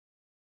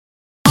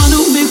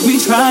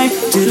try.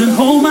 Didn't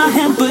hold my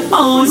hand, but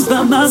always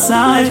by my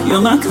side.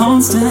 You're my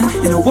constant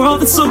in a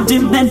world that's so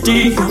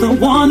demanding. You're the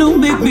one who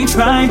made me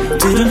try.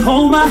 Didn't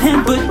hold my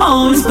hand, but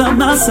always by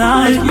my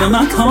side. You're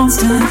my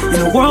constant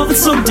in a world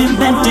that's so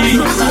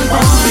demanding.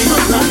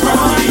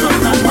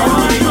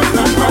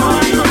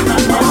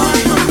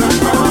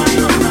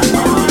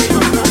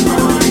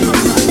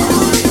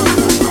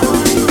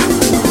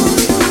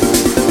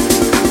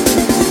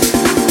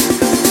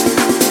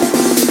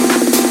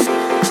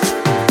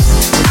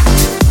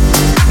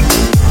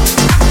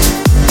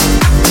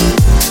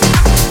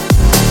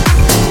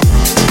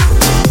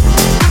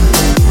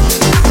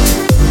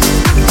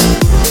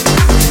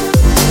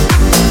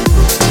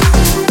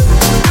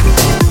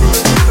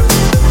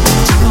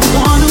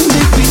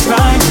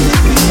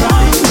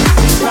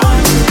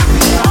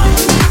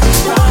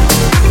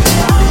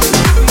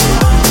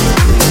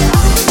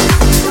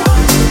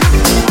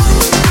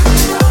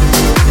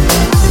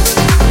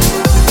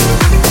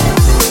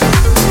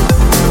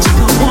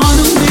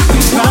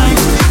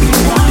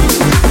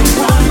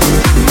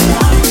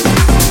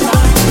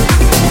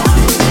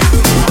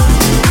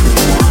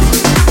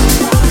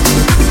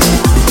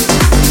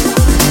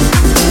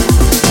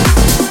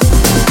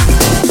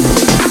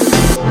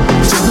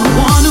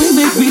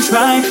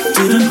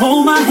 Didn't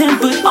hold my hand,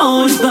 but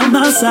always by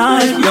my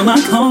side. You're my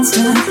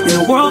constant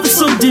in a world that's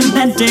so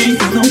demanding.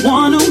 You're the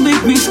one who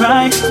made me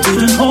try.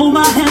 Didn't hold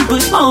my hand,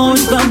 but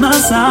always by my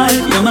side.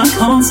 You're my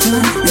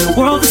constant in a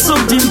world that's so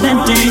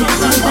demanding.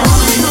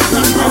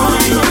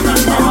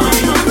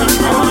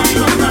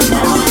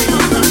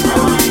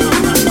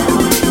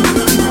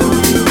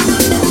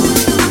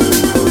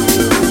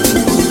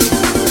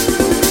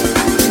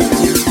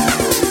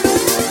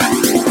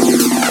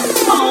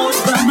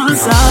 Always by my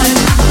side.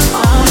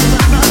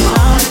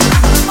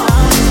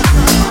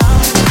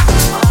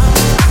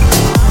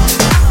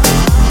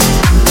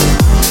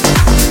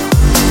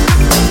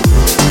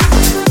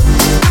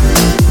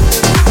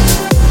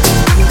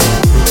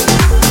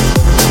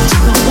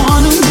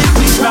 One who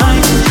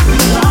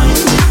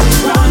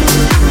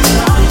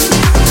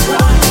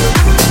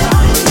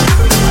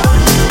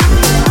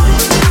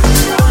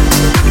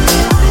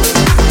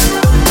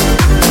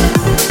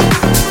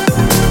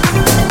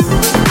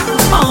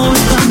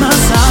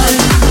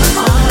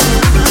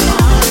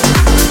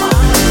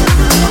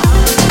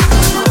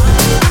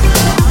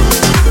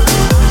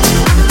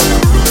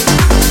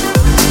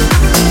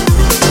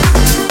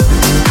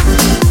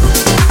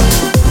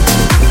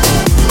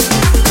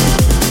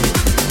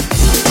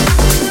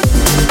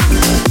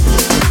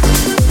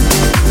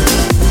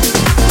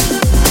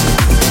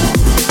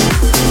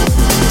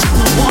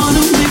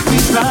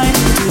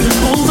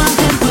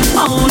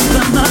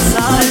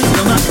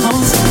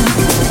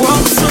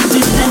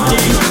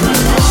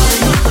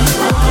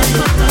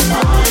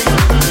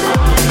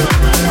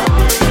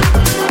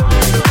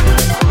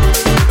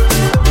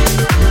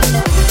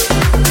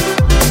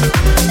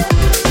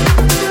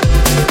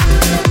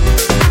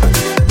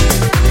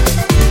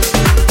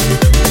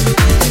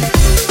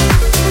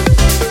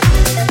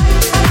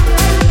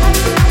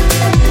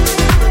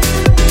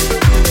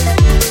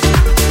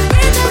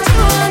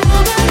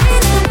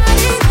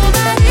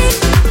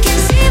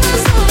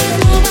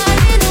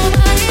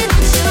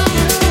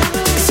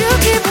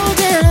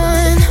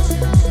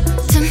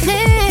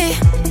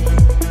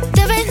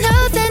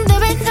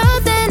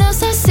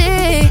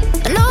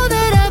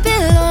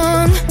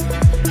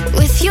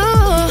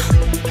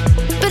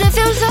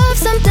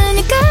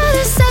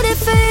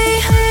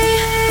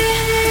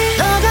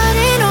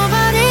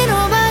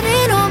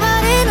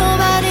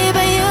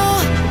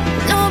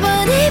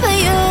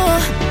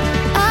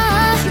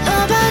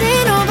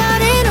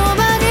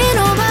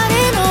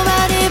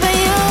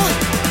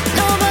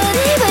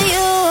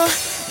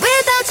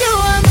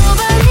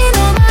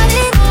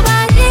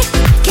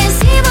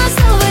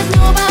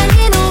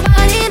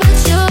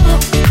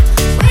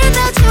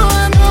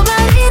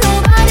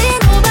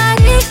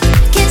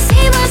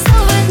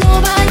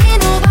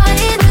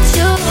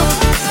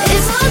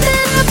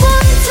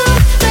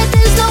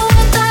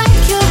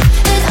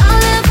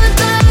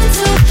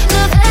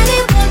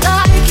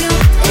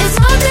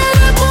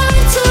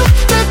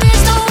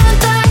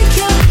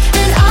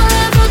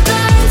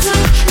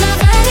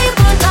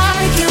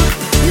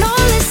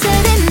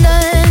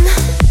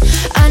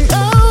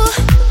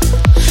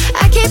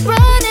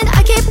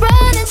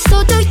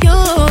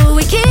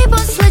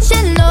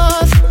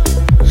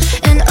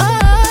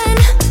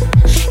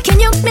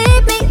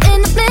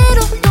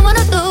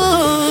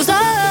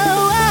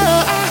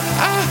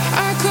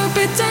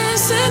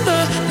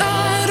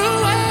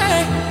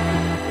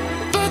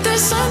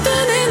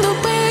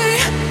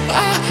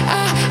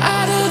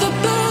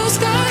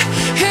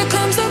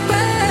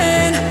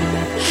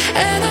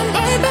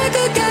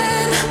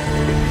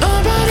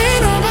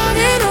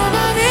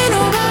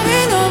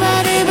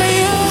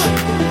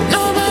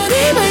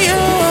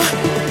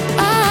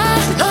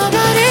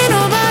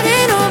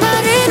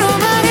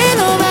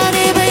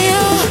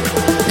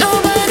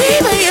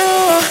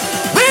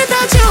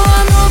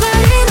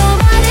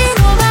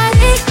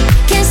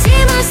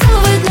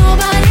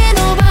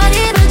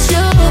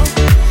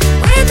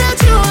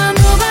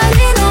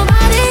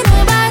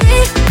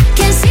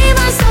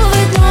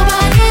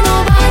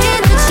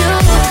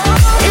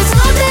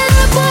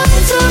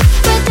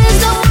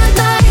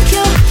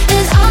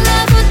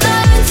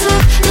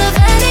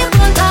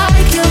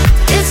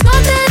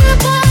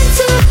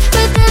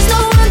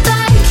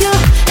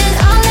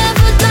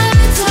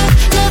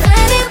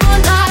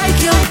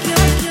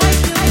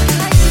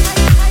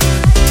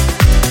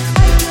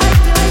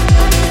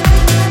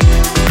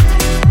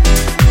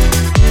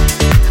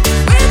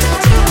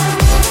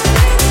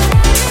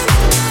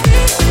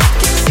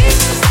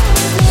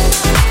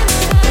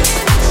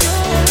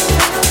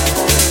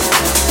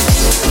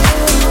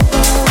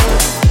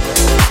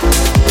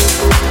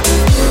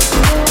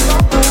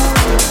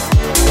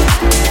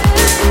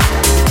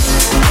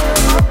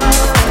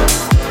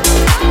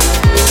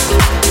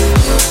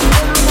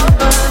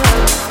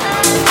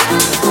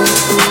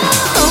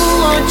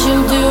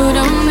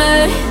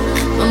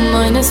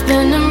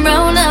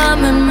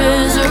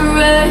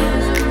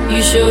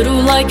You sure do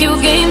like your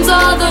games,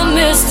 all the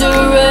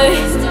mystery.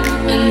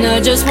 And I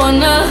just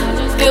wanna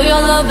feel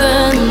your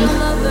lovin',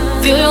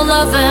 feel your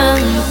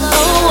lovin'.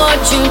 Oh, what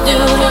you do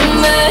to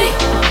me.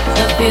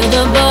 I feel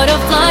the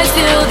butterflies,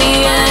 feel the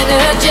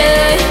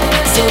energy.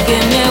 So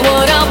give me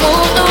what I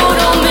want, oh,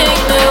 don't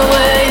make me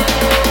wait.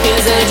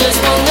 'Cause I just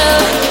wanna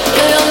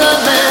feel your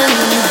lovin',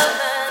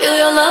 feel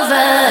your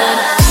lovin'.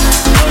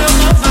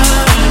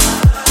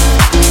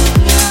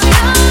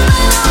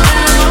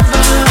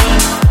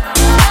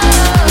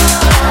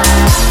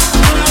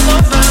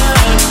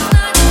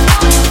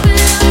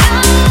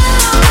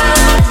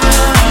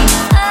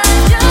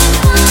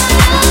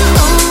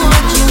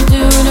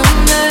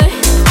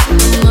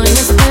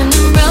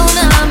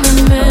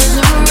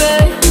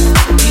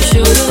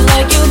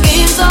 Like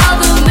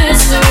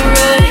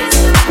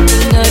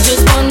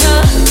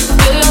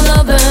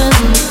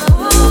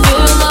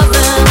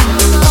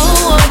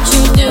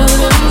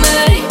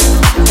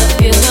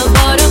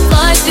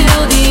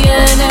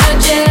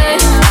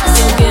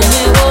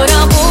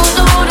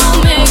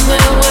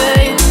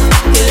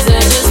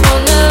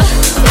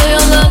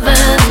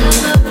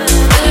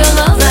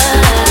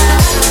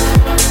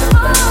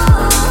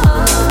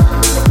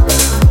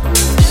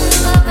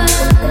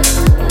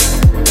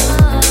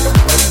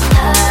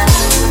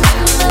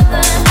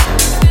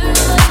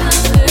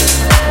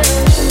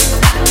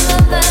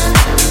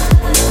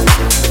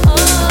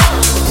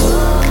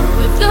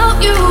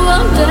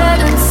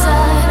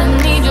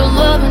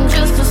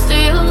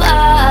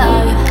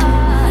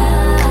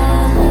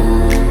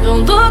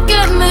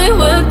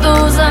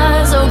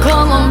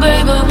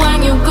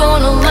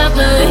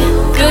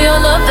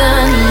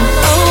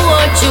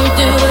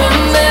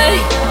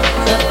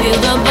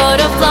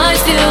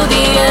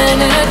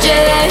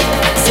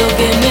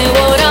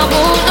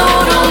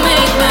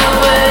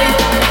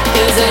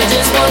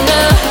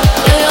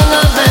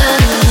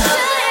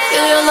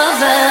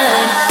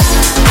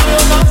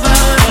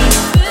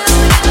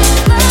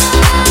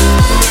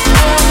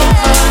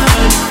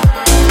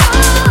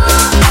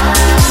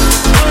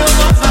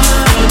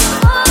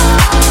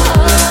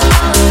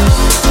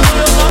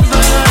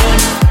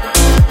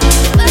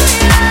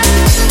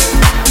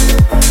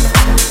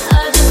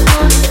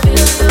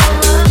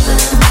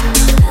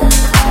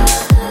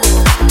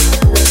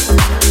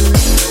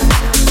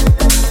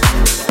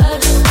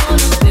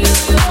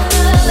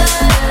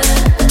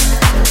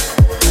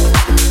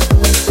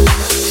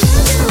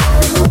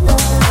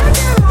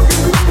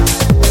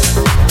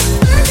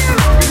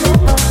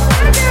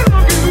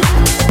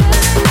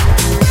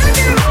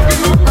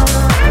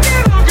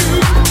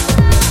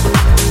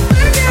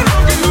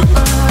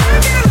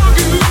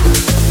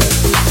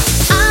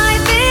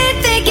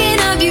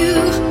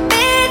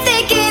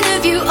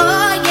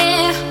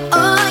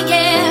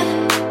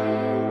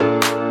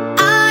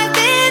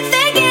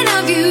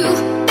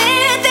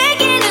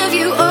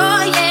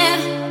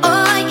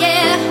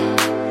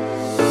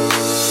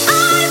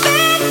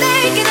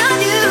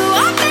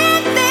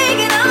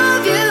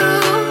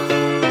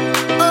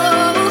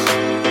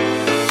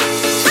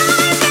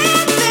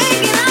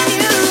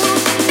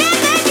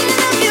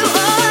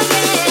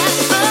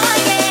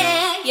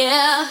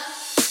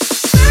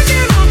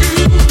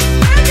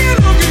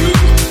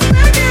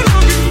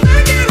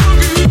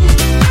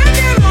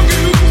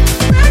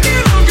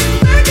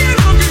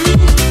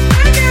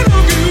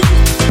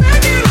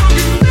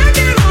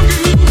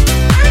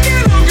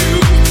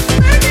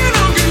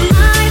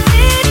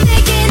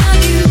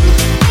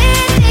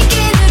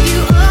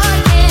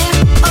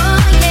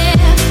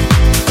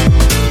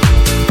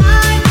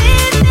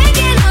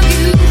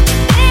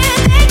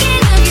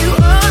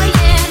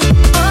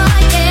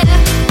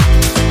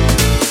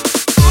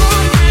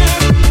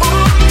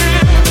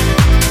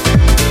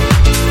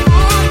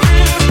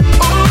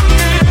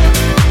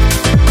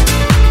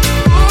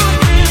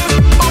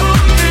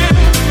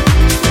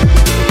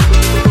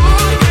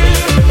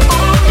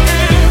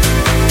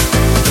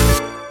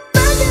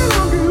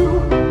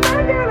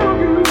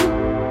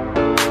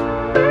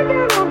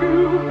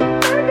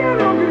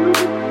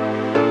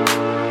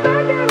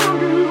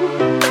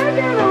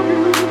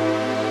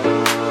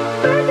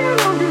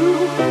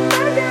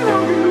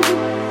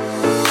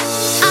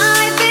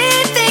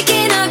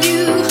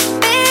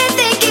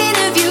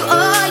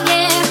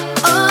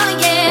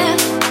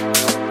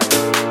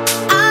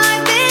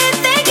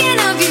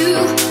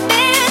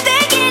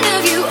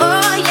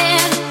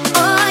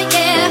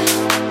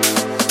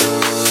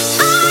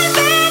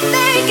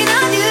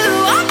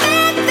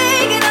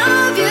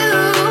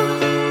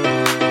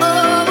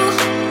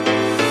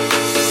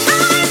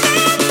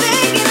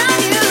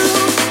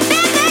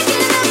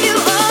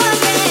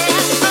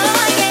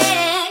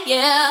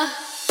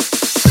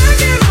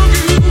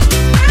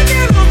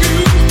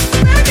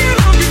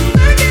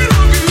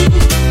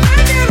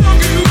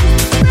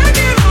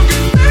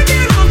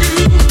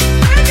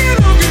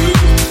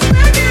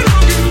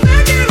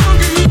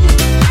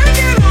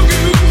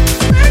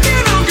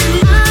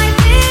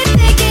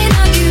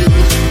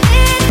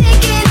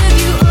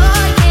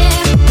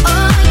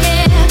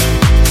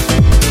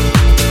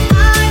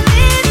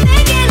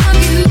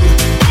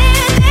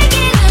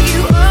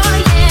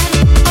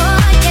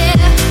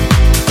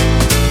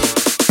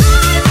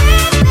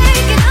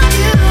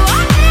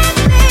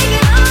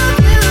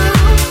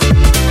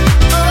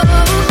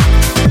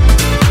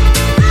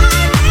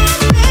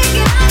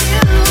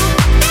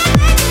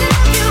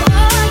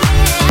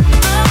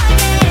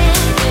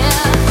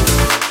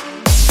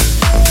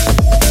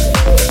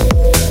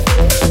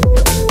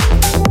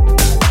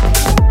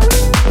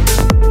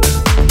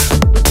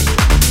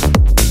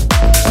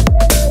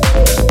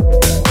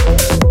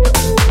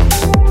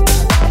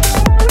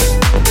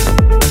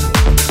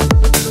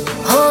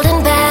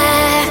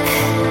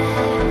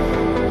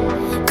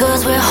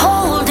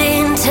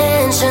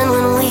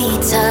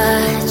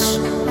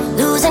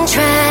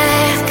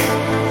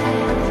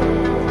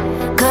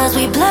as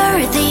we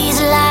blur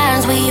these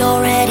lines we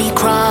already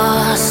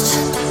crossed.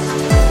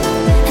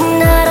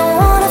 And I don't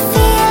wanna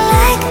feel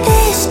like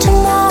this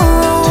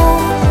tomorrow,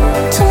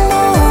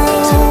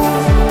 tomorrow.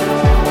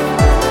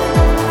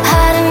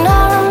 Hiding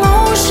our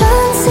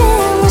emotions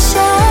in the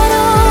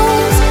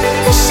shadows,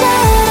 the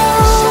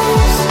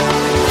shadows.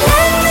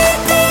 Let me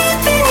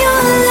deep in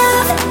your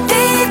love,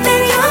 deep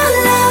in your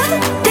love,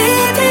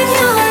 deep in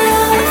your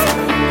love.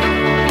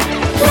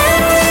 Let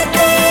me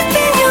deep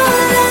in your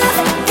love,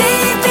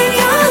 deep in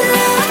your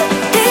love,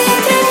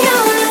 deep in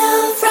your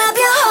love. Wrap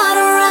your heart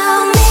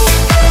around me.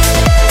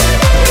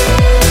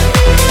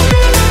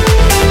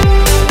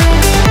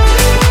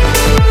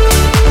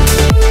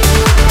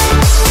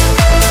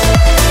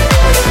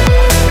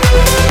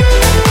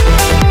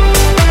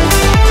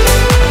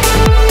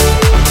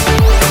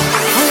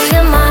 Will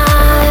you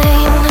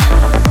mind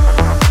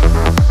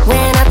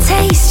when I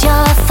taste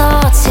your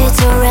thoughts? It's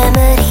a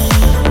remedy.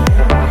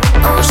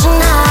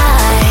 Ocean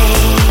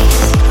eyes,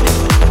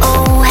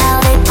 oh how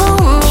they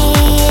pull me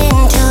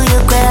into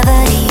your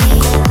gravity.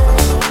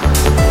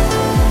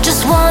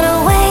 Just wanna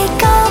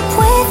wake up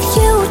with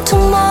you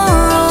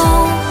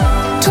tomorrow,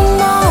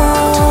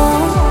 tomorrow.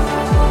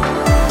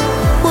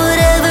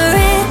 Whatever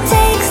it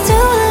takes to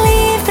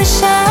leave the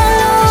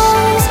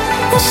shadows,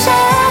 the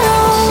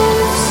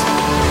shadows.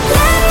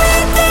 Let me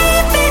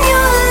deep in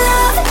your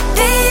love,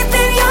 deep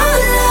in your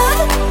love,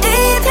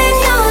 deep in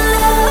your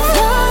love,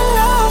 your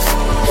love.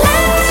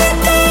 Let me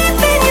deep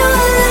in your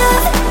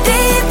love,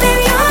 deep in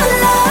your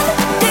love,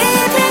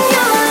 deep in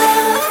your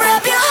love.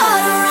 Wrap your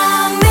heart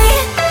around me.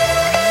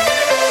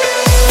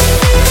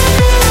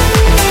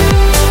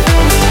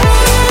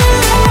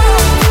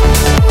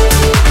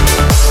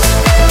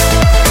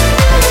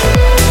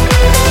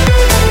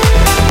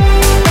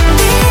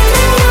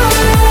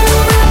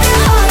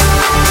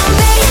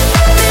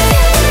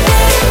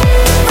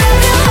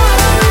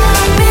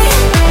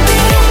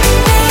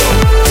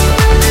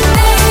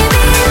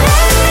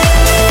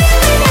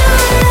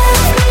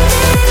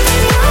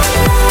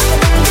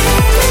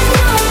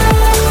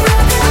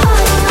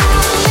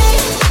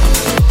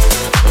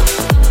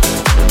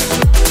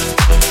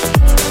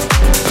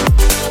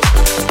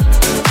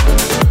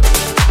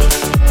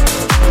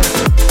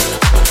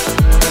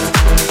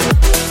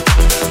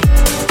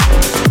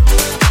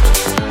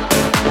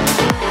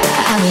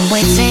 I've been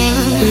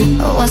waiting,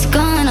 what's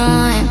going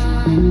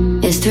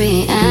on? It's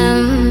 3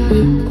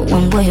 a.m.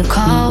 When will you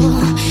call?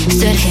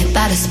 Stood here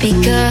by the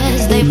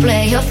speakers, they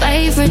play your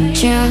favorite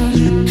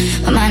tune.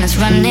 My mind is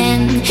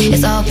running,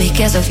 it's all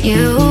because of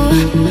you.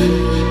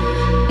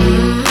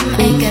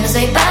 Ain't gonna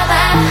say bye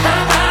bye.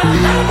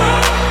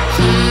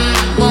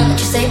 Won't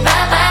you say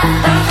bye bye?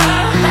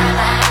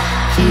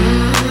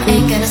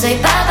 Ain't gonna say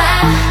bye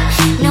bye.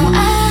 No, I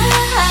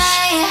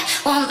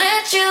won't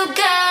let you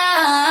go.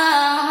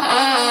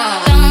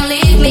 Don't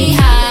leave me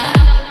high.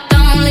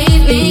 Don't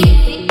leave me.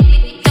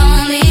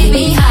 Don't leave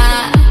me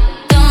high.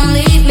 Don't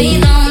leave me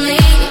lonely.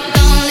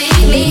 Don't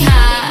leave me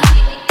high.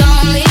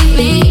 Don't leave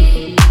me.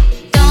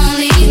 Don't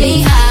leave me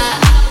high.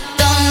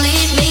 Don't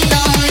leave me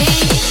lonely.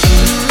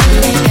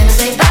 Ain't gonna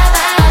say bye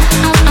bye.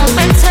 I'm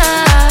better.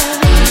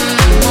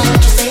 Won't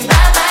you say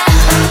bye bye?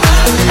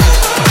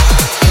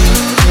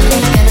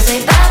 Ain't gonna say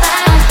bye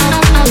bye.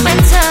 I'm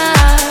better.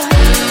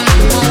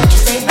 Won't you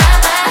say bye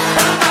bye?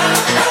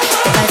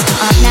 The lights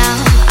come up now.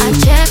 I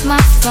check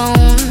my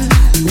phone.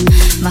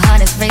 My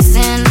heart is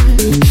racing.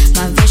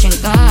 My vision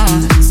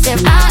gone. Step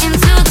out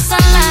into the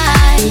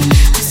sunlight.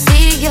 I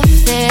see your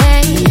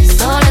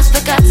face. All is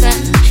forgotten.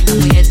 I'm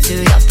here to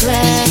your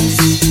place.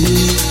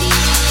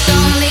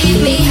 Don't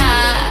leave me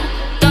high.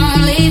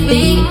 Don't leave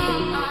me.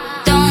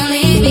 Don't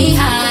leave me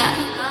high.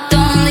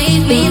 Don't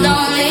leave me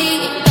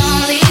lonely.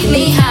 Don't leave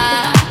me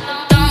high.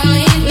 Don't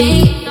leave me.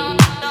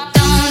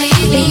 Don't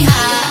leave me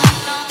high.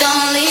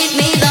 Don't leave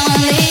me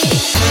lonely.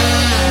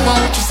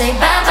 Won't you say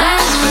bye bye?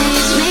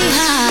 Leave me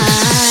high.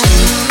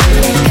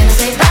 Ain't gonna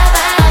say bye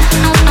bye.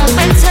 I'm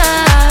better.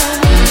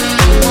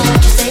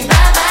 Won't you say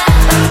bye bye?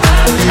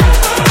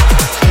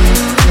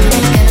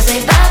 Ain't gonna say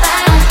bye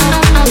bye.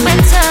 I'm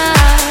better.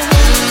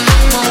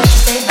 Won't you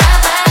say bye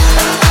bye?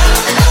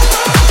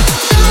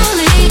 Don't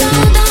leave,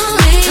 don't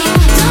leave,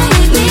 don't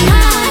leave me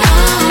high.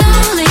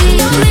 Don't leave,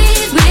 don't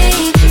leave me.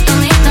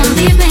 Don't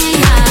leave me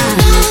high.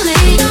 Don't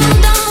leave,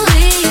 don't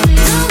leave,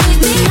 don't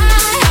leave me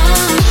high.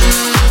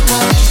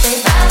 Won't you say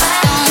bye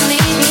bye? Don't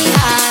leave me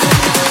high.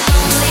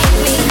 Don't leave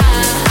me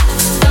high.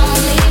 Don't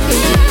leave me.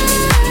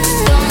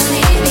 Don't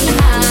leave me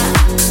high.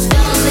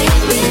 Don't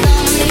leave me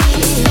lonely.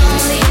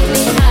 Don't leave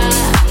me high.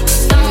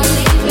 Don't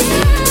leave me.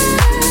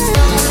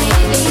 Don't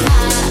leave me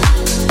high.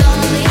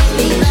 Don't leave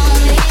me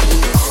lonely.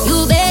 You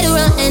better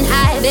run and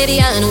hide, baby.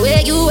 I know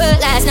where you were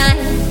last night.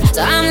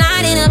 So I'm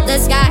lighting up the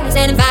sky,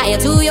 setting fire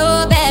to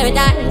your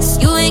paradise.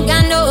 You ain't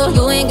got no,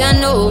 you ain't got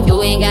no,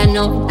 you ain't got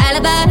no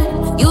alibi.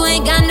 You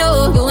ain't got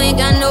no, you ain't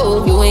got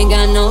no, you ain't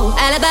got no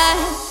alibi.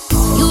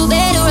 You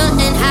better run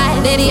and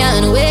hide, baby. I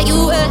know where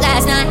you were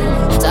last night.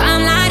 So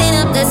I'm lighting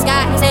up the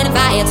sky, setting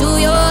fire to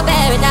your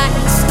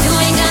paradise. You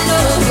ain't got no,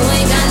 you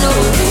ain't got no,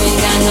 you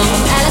ain't got no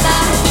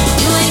alibi.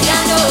 You ain't got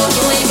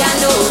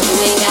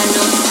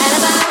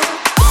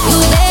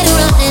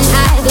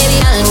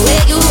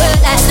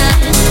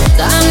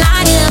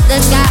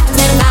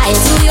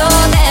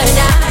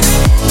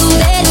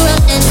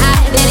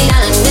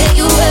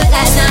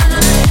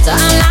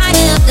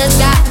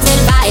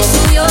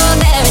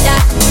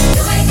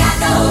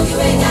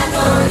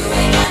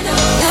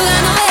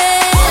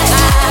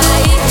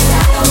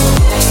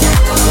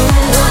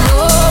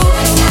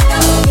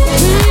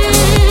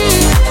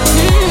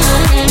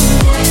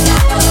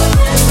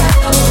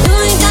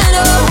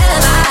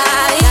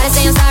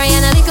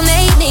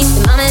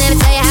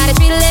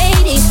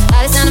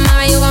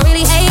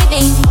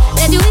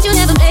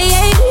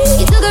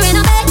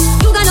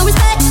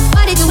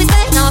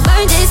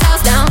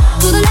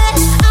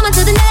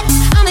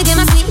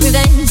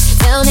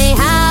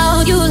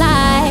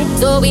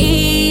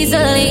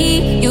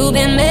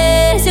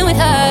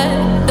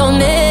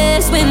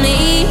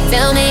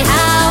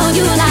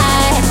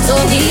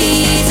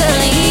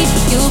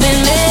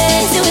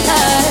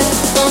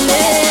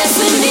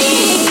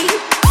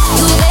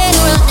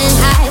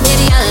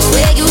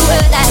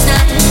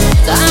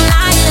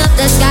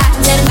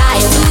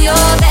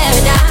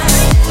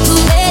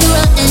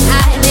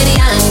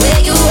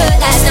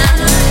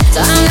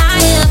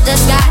the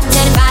sky,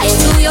 set fire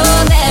to your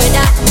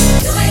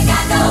paradise. You ain't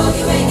got no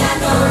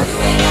alibi. You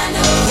ain't got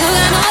no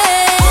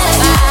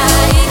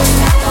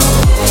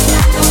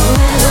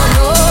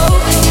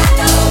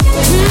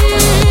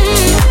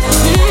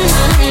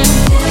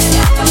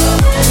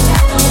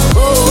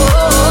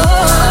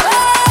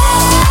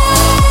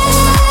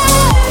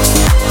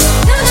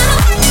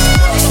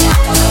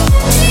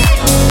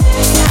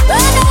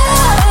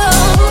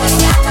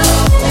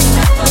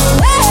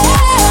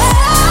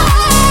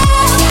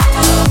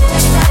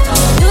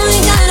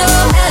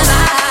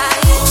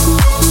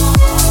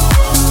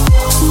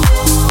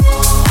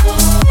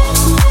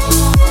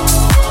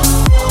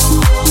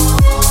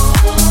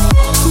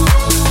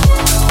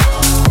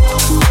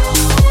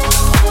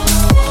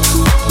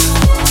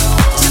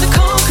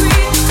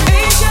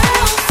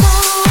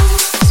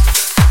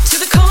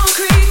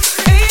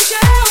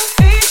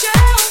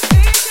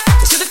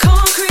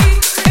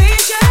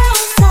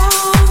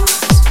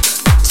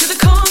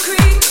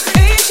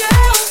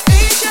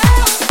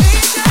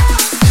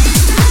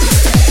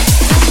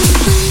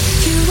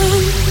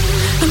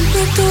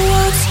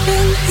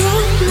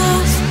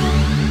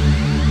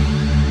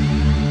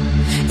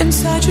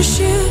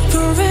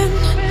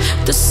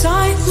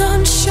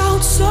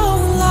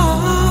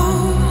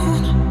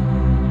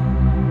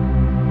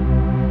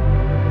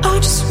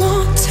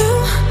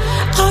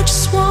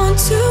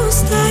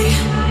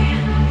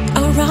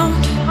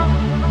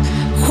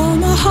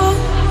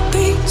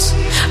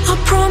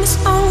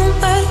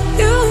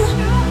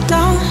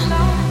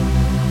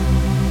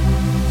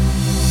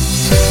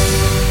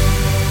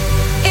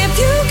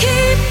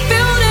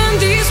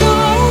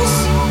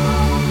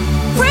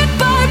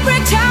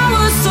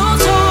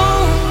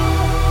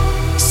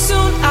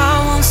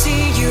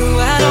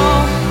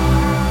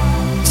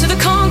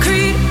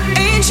Concrete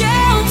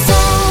angel.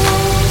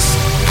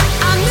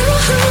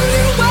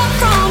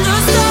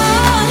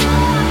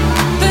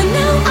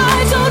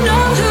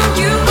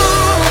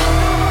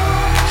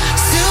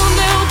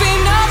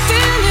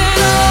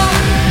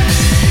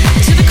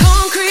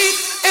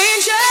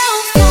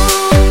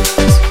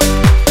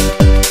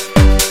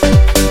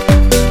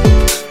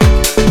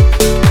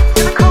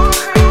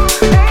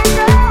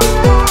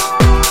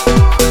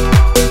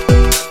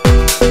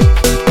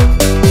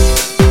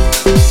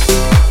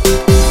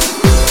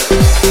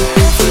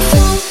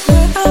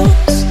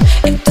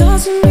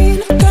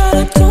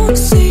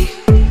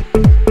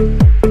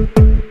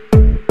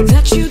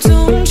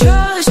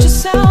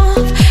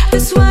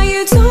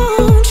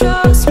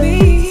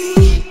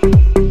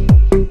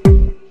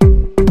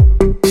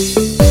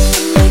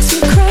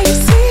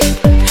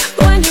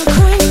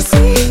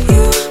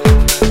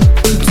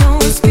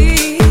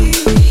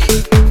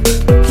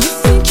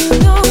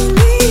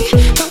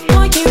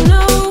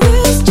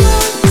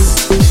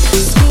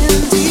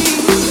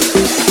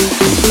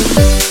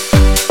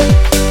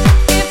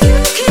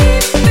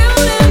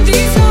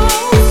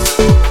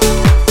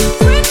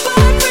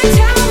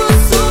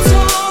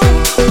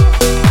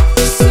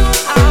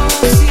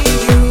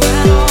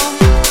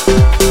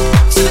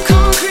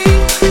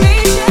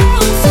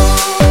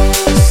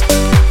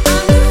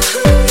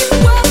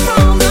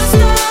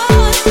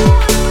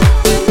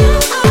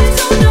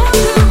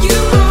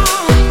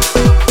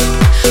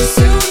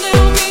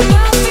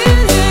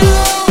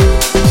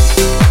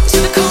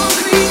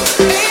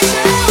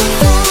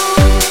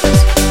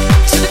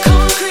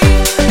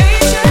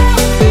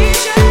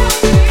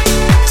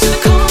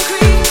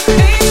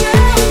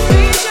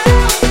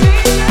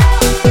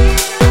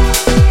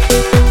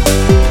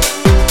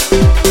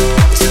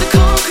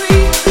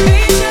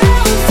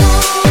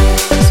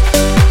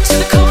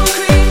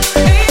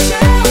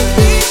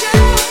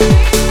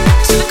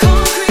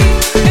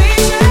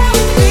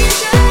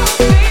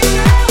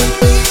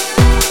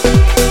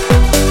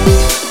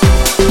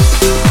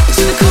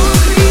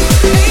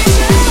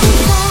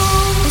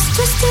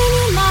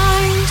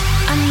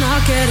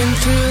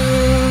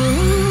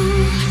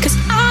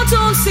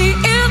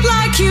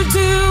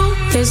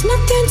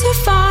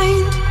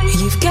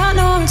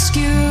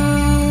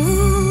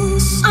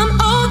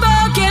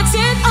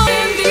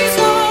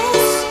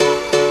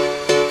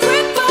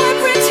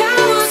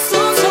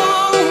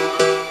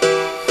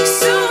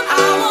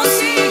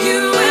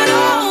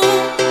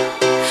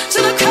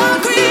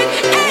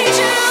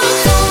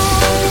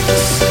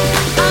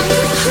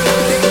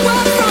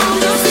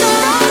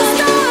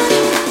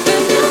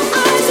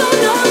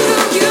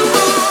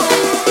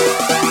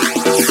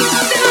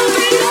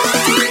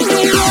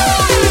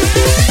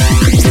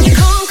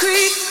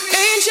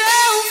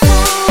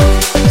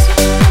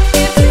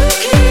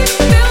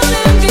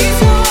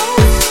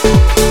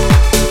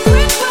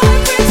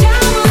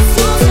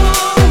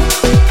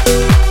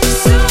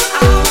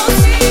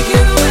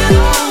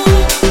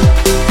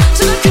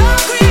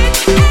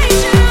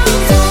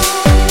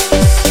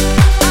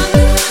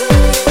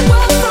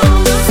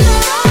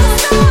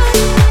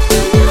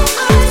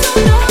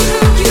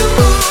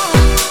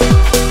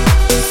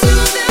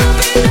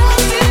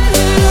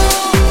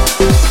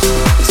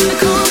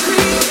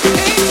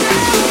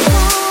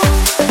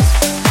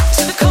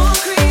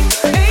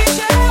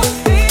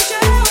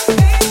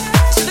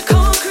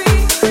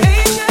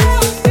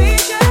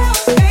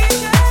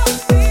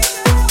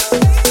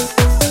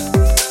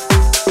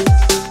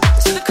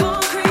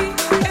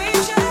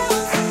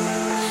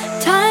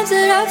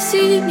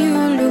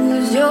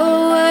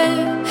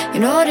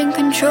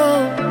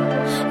 control,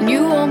 and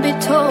you won't be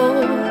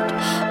told.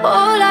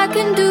 All I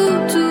can do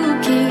to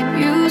keep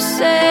you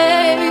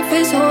safe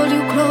is hold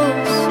you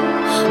close,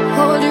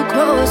 hold you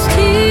close.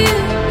 Till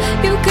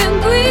you can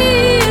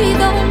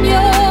breathe on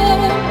your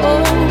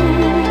own.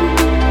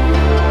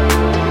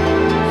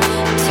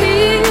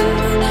 Till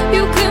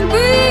you can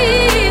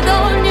breathe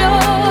on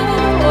your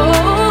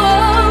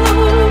own.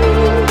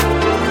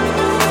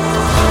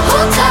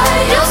 Hold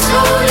tight, you're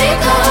slowly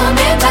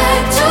coming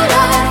back to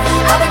life.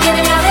 I've been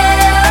giving you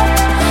hell,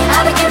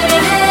 I've been giving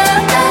you hell.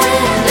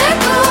 Let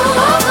go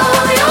of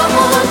all your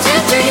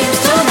haunted dreams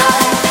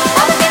tonight.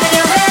 I've been giving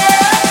you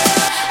hell,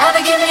 I've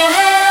been giving you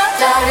hell,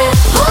 darling.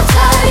 Hold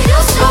tight,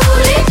 you're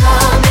slowly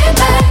coming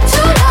back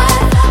to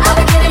life.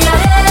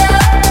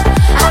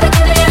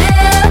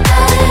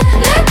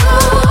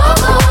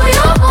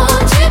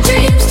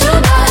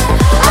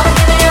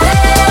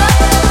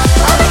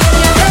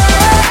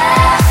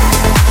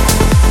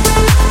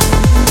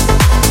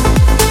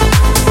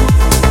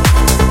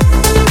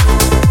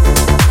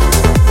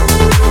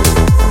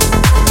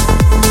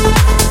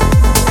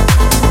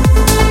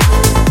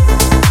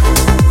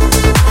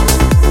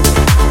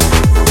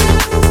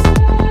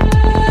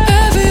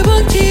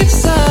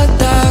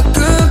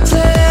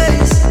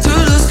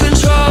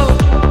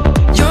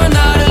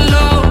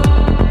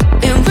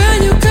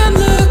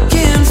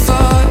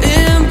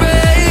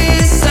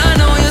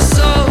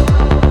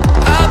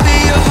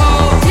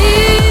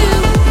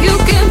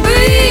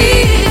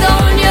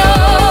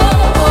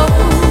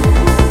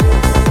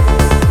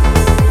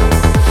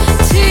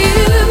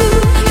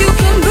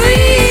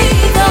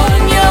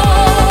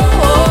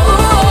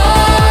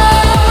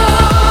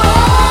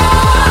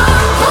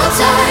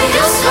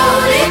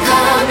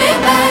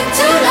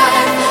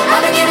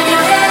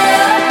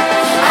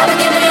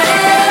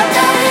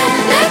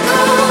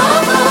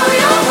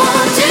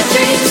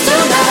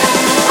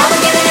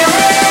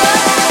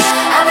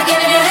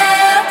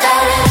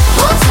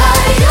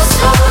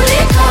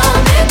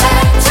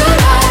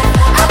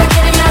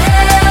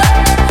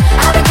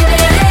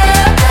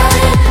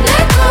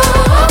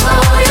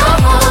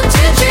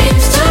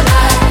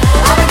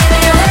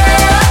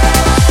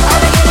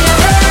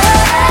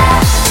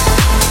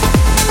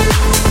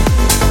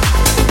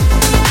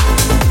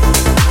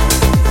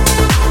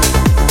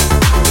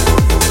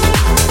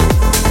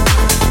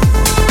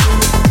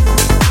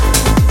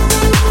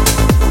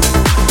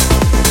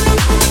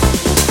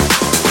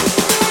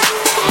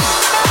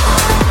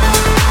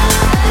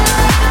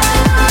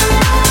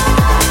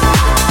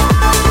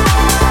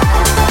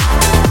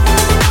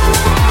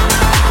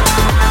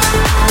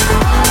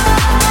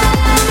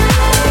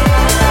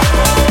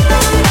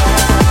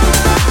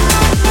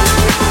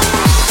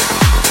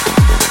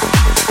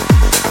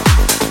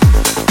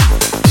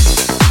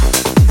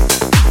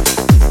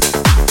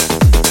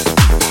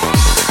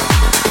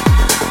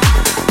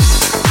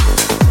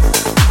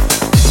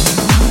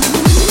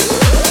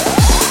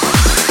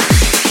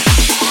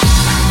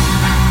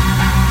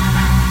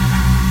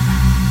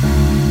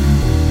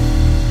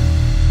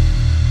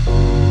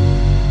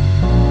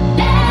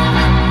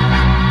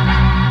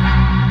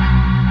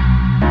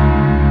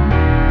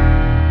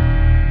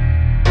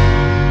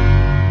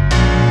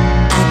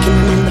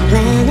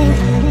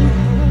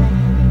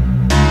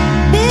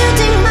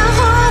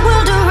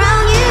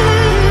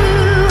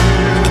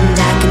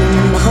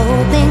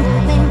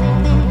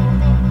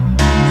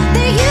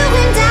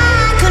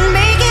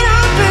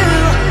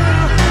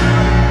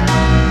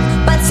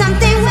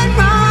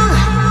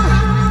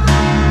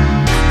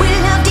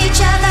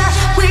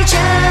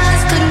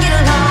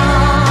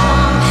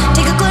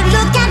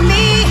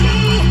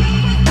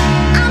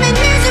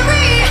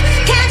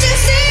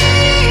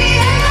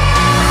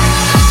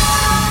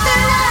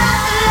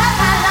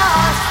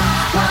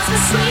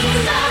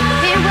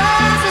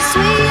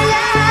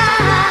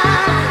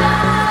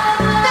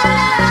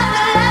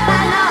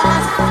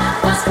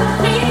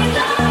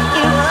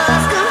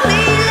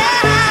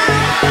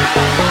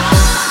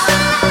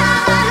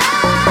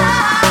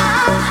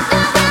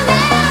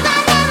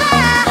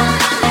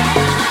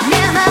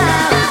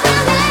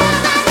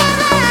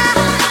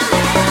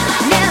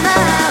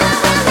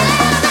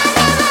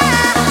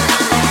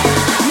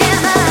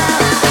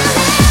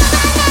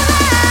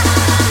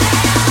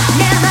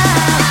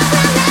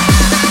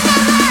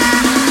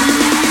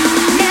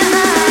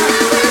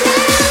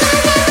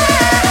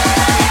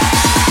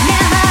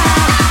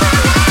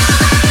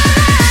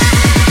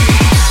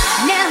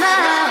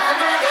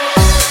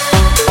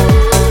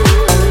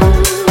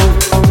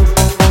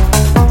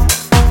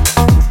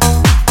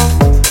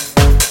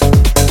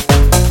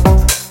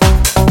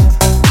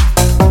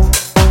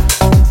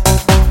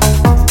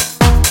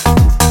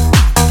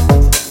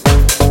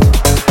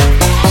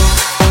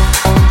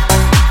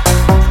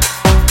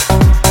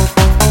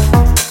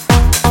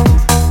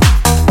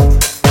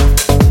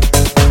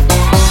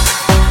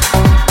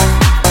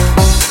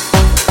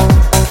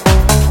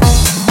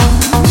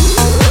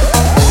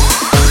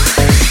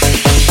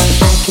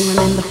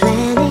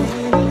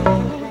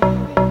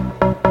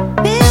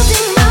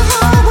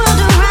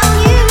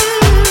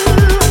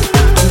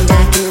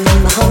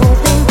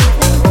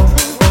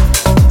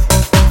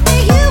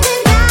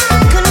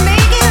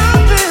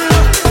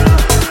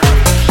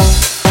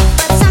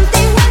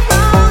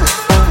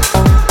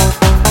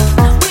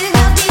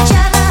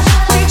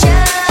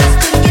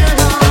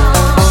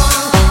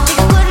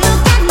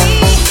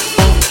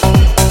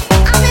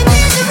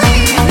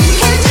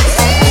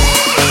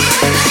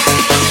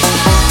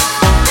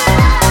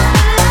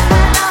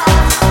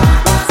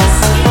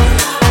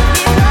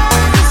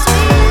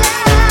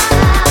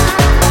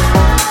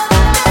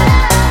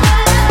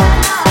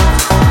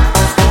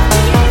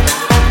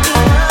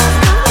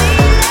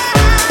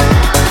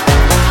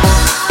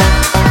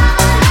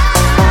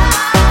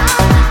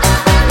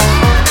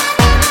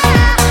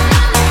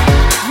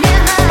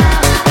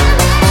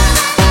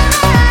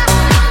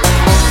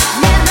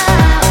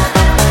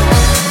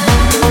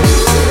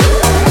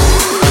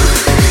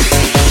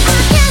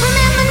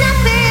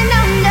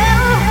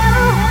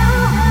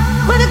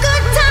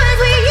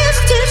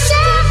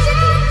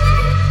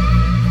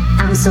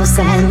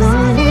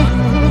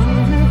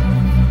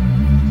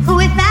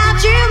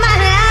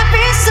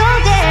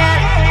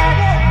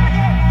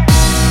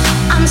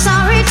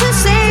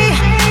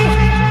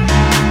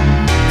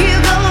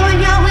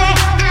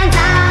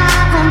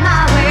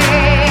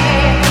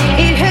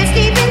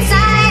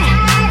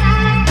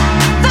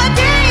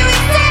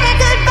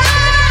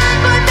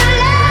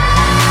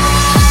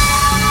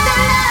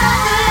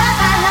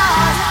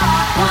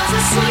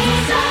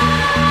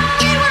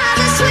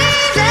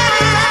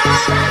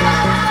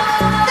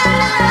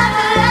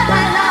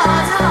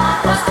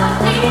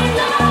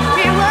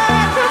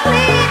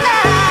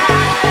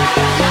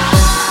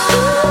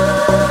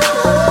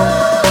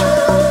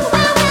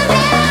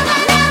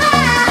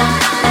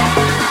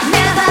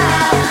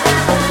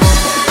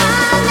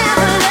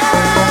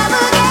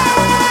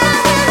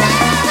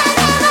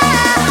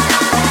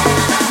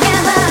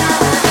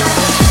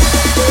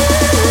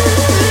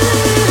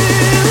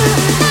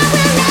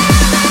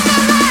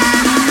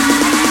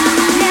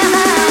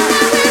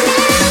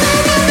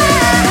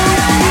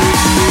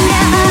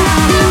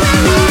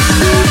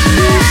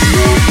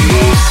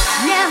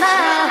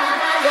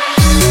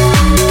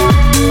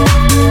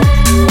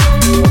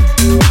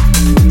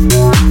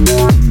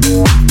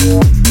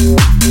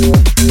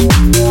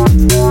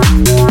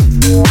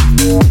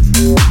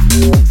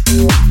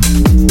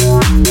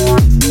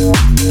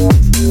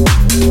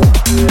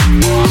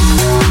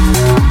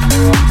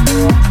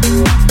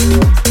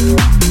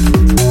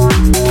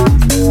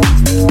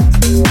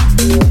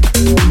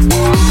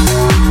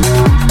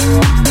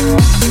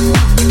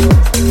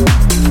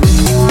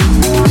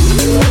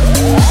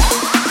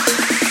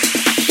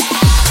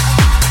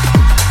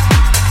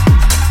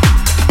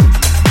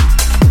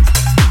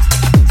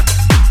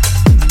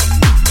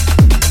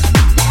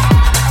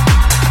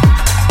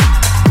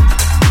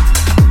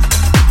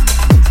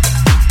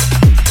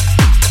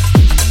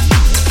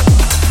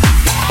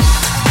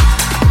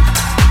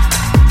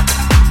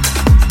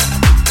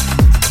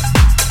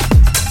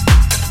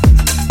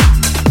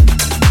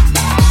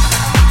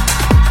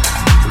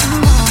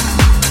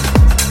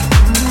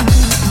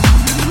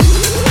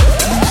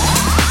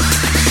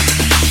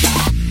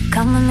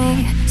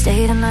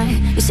 stay the night.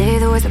 You say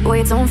the words, but boy,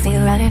 it don't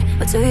feel right.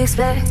 What do you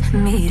expect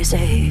me to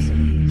say?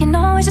 You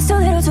know it's just too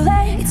little too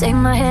late. You take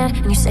my hand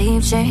and you say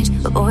you've changed,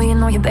 but boy, you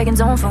know you're begging,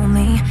 don't fool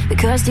me.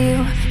 Because to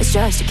you, it's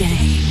just a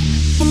game.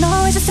 You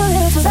know it's just too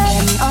little too late.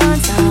 Let me on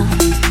time,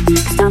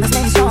 'cause time has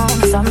made me strong.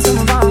 It's time to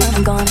move on,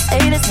 I'm gonna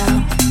say this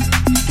now.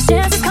 The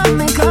chance is come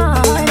and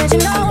gone, and you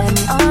know. Let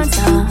me on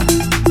time,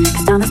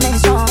 'cause time has made me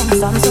strong. It's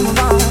time to move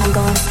on, I'm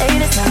gonna say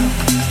this now.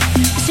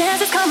 The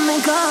chance is come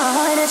and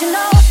gone, and you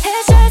know.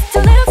 It's just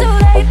a little too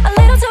late, a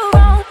little too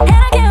wrong,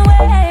 and I can't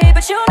wait.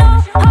 But you know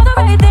all the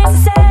right things to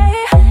say.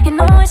 You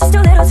know it's just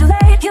a little too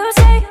late. You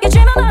say you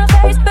dream of my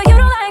face, but you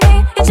don't like me.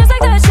 It's just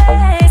like the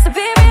chase. To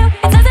be real,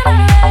 it doesn't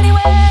matter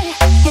anyway.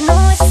 You know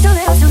it's just a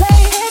little too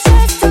late. It's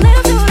just a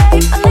little too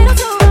late, a little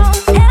too wrong,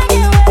 and I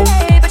can't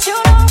wait. But you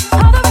know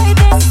all the right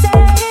things to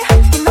say.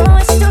 You know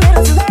it's just a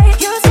little too late.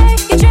 You say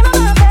you dream of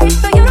my face,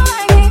 but you don't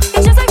like me.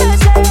 It's just like the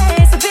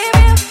chase. To be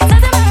real, it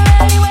doesn't matter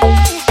anyway.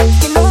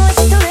 You know it's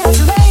just a little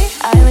too late.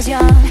 I was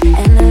young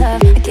and in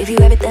love. I gave you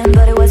everything,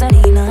 but it wasn't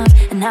enough.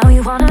 And now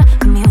you wanna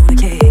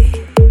communicate.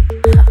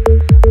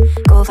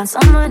 Go find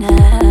someone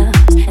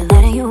else and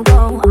letting you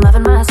go. I'm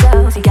loving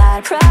myself. You got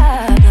a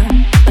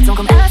problem, but don't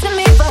come asking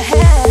me for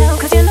help.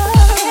 'Cause you know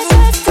it's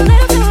just a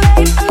little too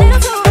late, a little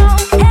too wrong,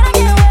 and I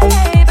can't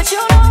wait. But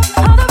you know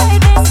all the right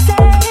things to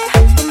say.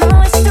 You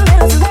know it's just a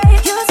little too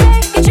late. You say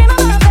you dream of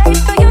my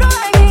face, but you don't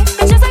like me.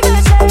 It's just like the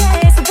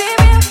chase. To be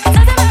real, it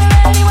doesn't matter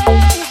anyway.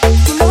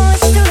 You know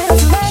it's just a little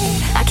too late.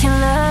 I can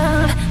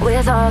love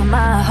with all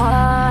my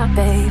heart,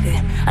 baby.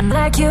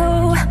 Unlike you,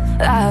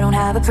 I don't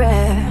have a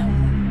prayer.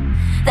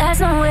 There's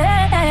no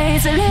way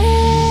to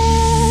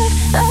live.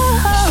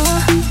 Oh, oh,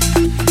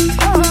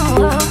 oh,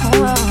 oh,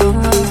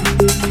 oh.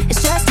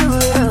 It's just a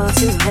little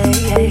too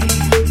late.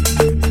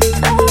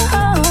 Oh,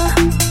 oh,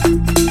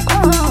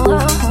 oh,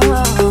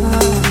 oh.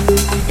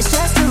 It's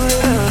just a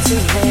little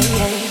too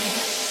late.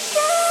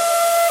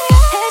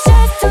 It's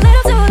just a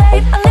little too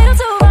late, a little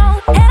too wrong,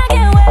 and I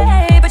can't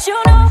wait. But you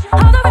know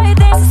all the right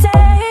things to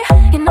say.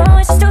 You know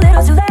it's just a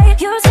little too late.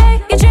 You say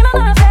you dream of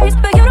my face,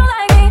 but you don't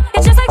like me.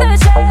 It's just like the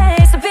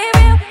chase. To be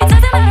real, it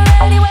doesn't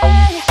matter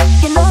anyway.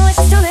 You know it's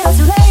just a little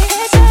too late.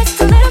 It's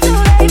just a little too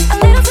late, a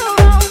little too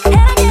wrong,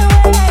 and I can't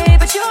wait.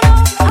 But you know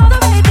all the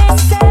right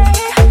things to say.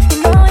 You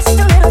know it's just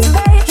a little too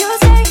late. You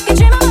say you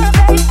dream of my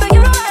face, but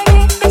you don't like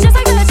me. It's just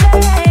like the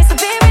chase. To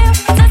be real,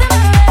 it doesn't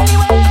matter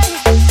anyway.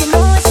 You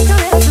know it's just a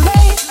little too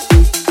late.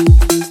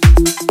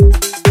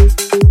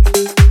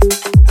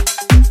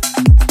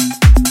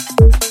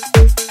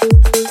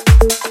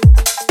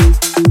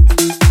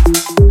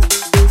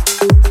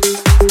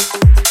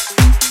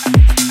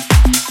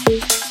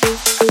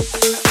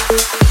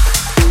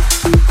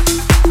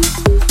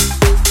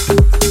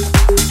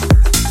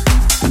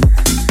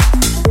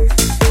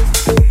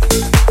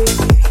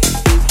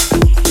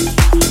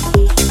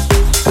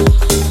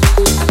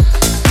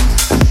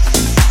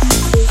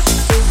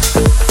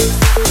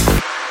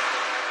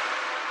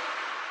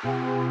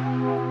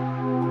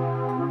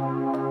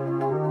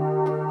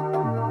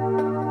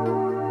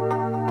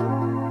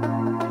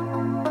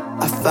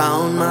 I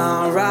found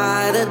my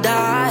ride or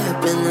die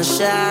up in the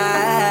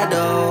shadows.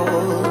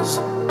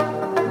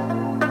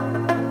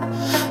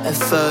 At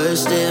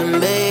first it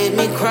made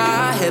me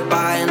cry, hit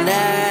by an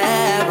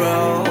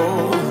arrow.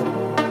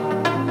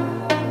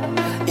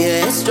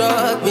 Yeah, it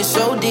struck me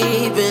so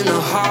deep in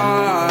the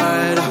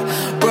heart.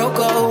 Broke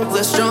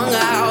over, strung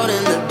out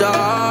in the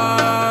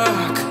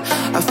dark.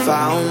 I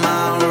found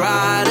my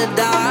ride or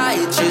die,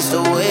 it chased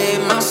away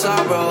my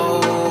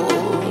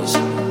sorrows.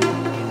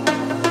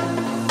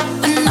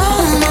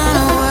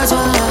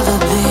 Will ever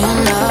be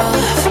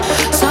enough.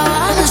 So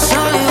I'ma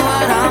show you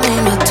what I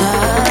mean by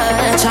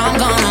touch. I'm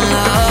gonna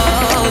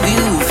love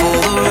you for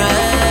the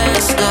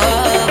rest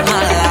of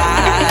my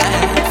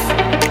life.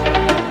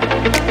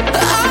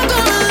 I'm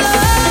gonna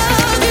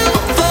love you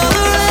for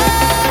the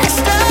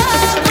rest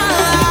of my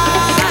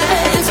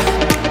life.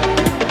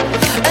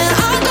 And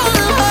I'm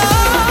gonna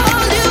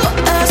hold you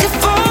as you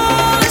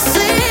fall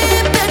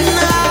asleep at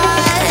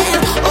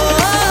night.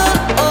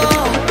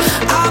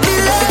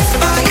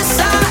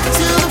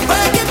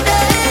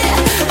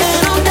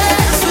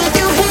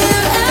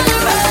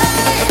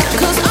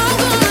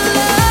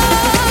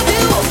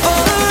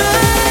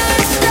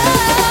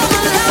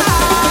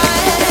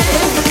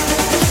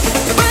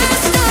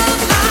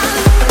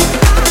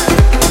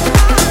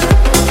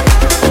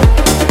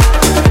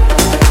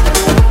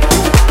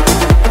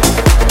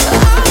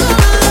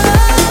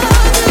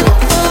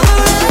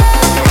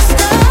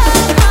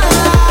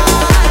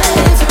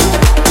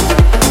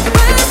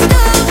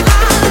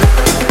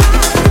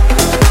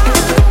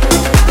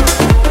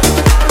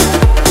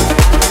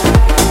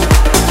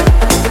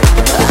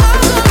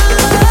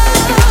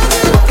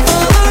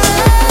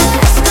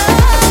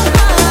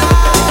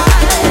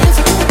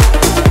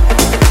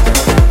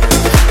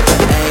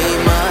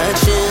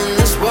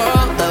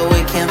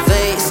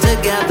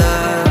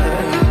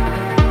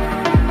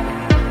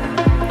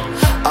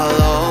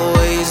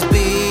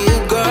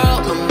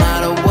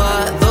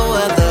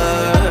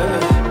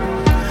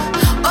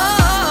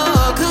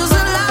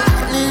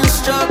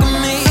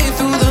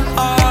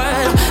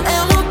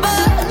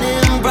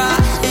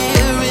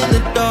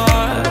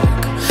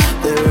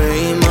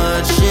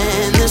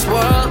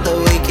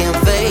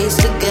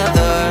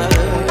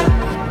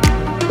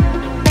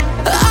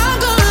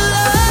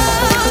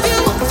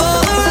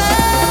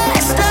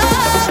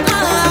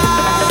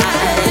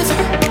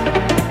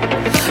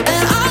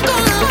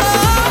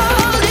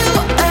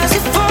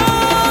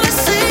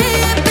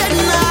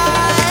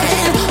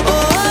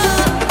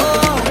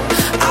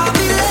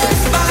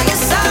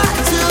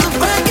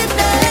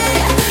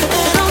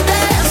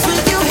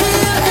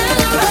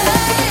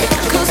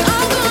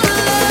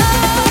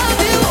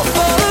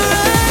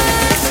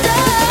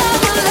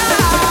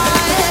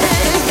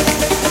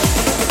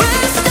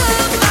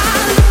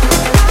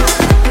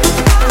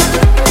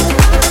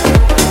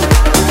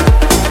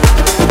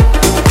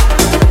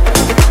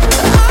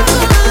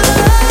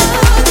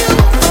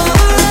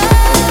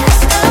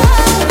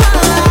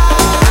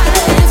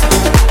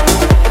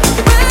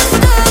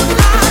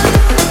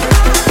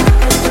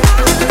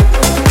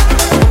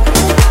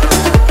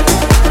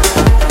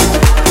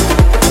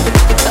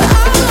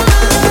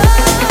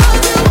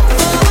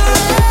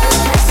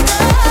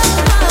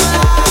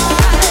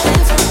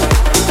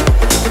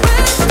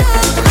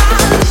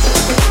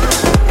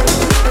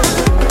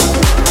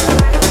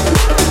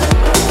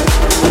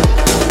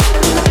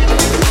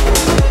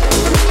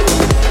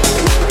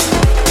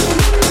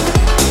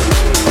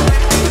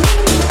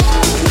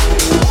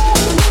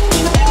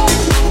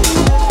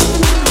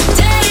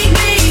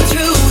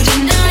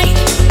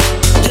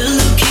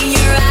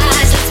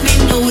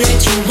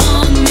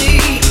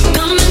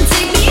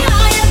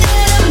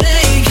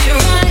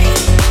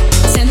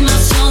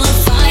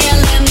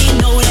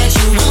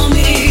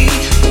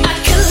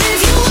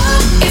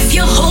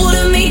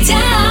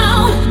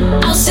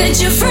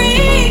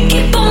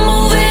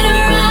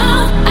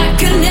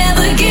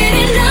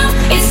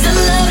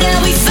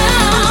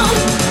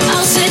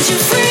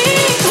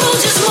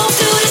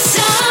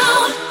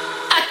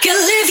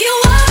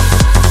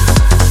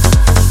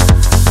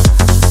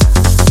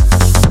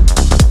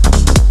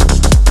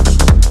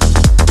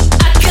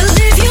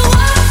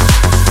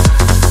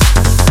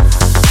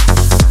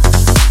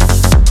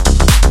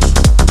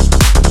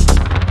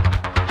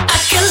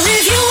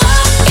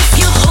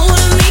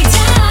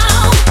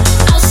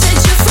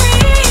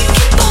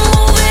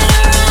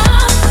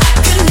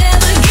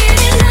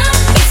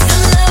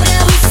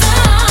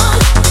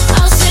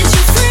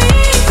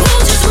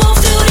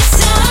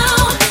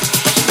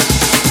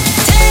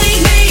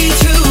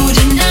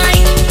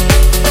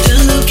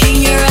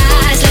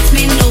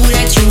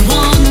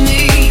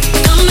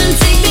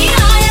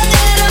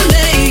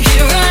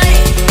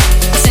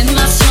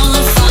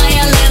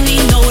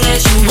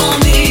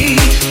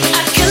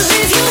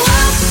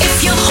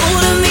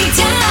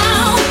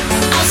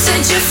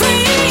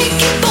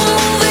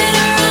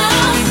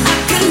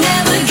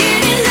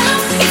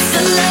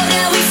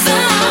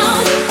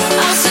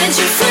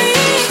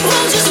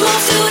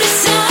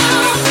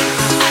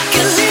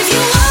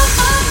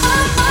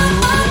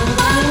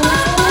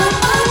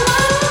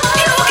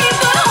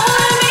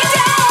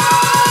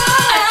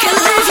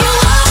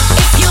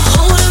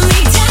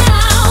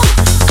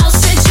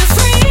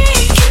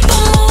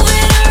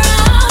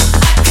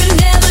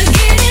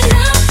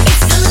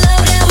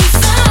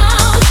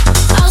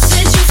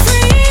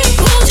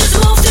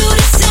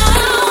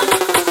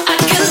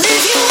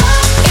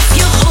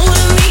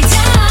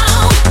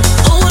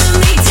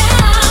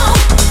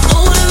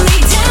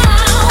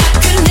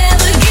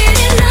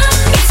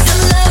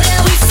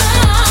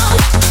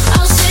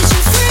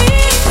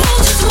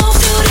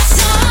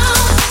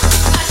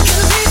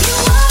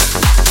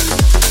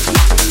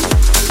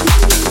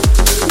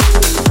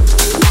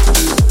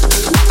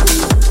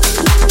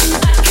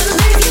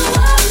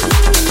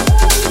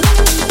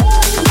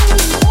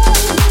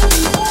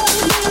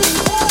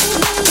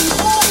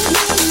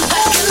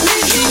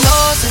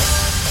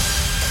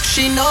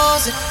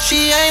 knows it,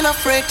 she ain't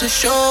afraid to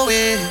show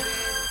it.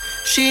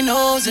 She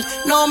knows it,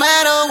 no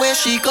matter where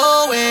she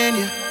going,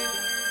 yeah.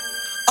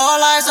 All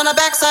eyes on her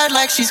backside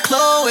like she's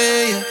Chloe,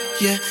 yeah,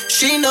 yeah.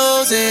 She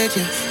knows it,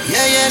 yeah,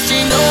 yeah, yeah, she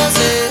knows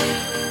it.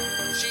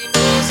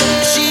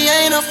 She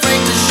ain't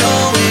afraid to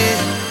show it.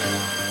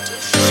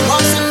 She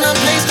walks in the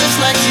place just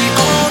like she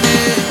own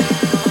it.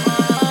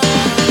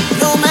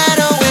 No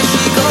matter where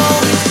she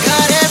going,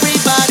 got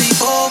everybody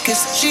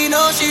focused. She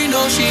knows, she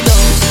knows, she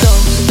knows.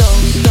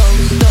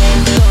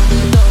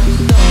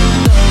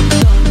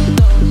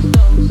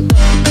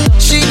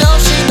 She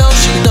knows, she knows,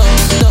 she knows.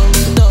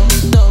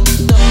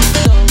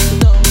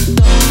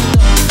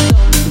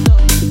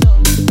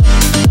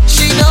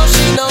 She knows,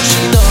 she knows,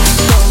 she knows.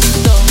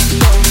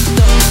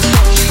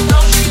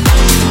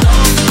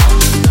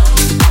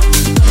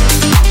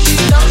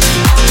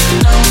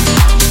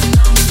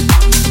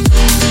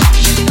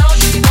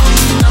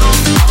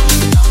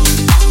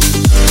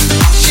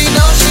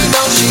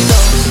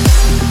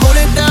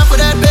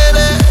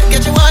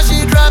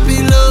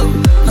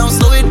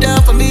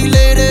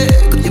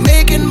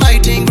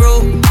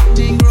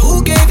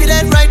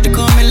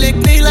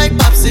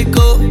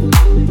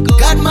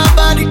 Got my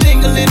body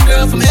tingling,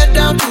 girl, from head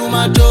down to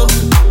my toe.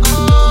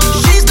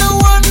 She's the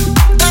one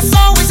that's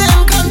always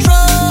in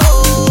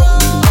control.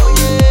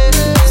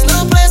 There's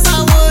no place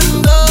I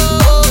wouldn't go.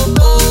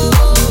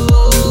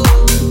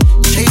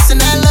 Chasing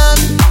that love,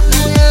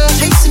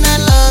 chasing that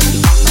love.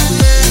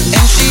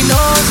 And she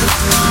knows it,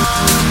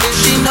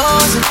 she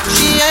knows it.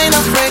 She ain't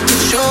afraid to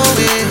show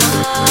it.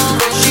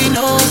 She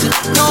knows it,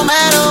 no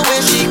matter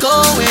where she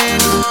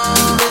going.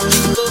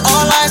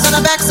 All eyes on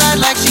her backside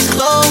like she's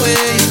Chloe.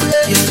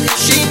 Yeah,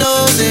 she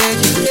knows it.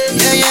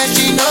 Yeah, yeah,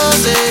 she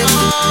knows it.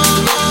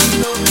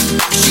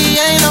 She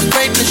ain't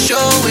afraid to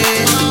show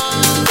it.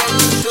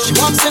 She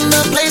walks in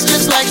the place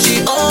just like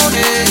she own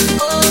it.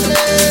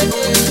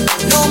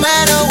 No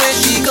matter where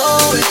she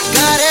going,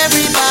 got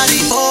everybody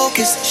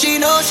focused. She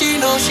knows, she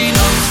knows, she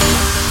knows.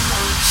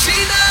 She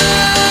knows.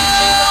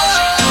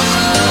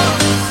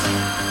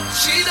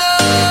 She knows.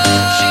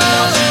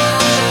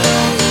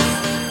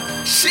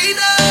 She knows. She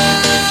knows.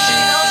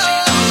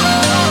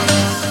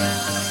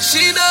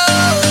 She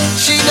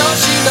knows, she knows,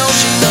 she knows,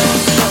 she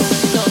knows.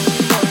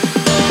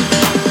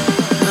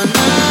 Na,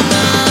 na,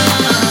 na. Na, na, na.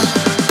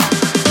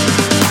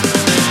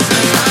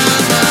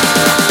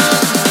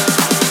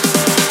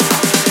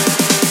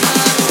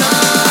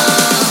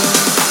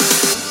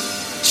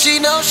 She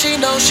knows, she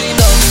knows, she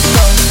knows.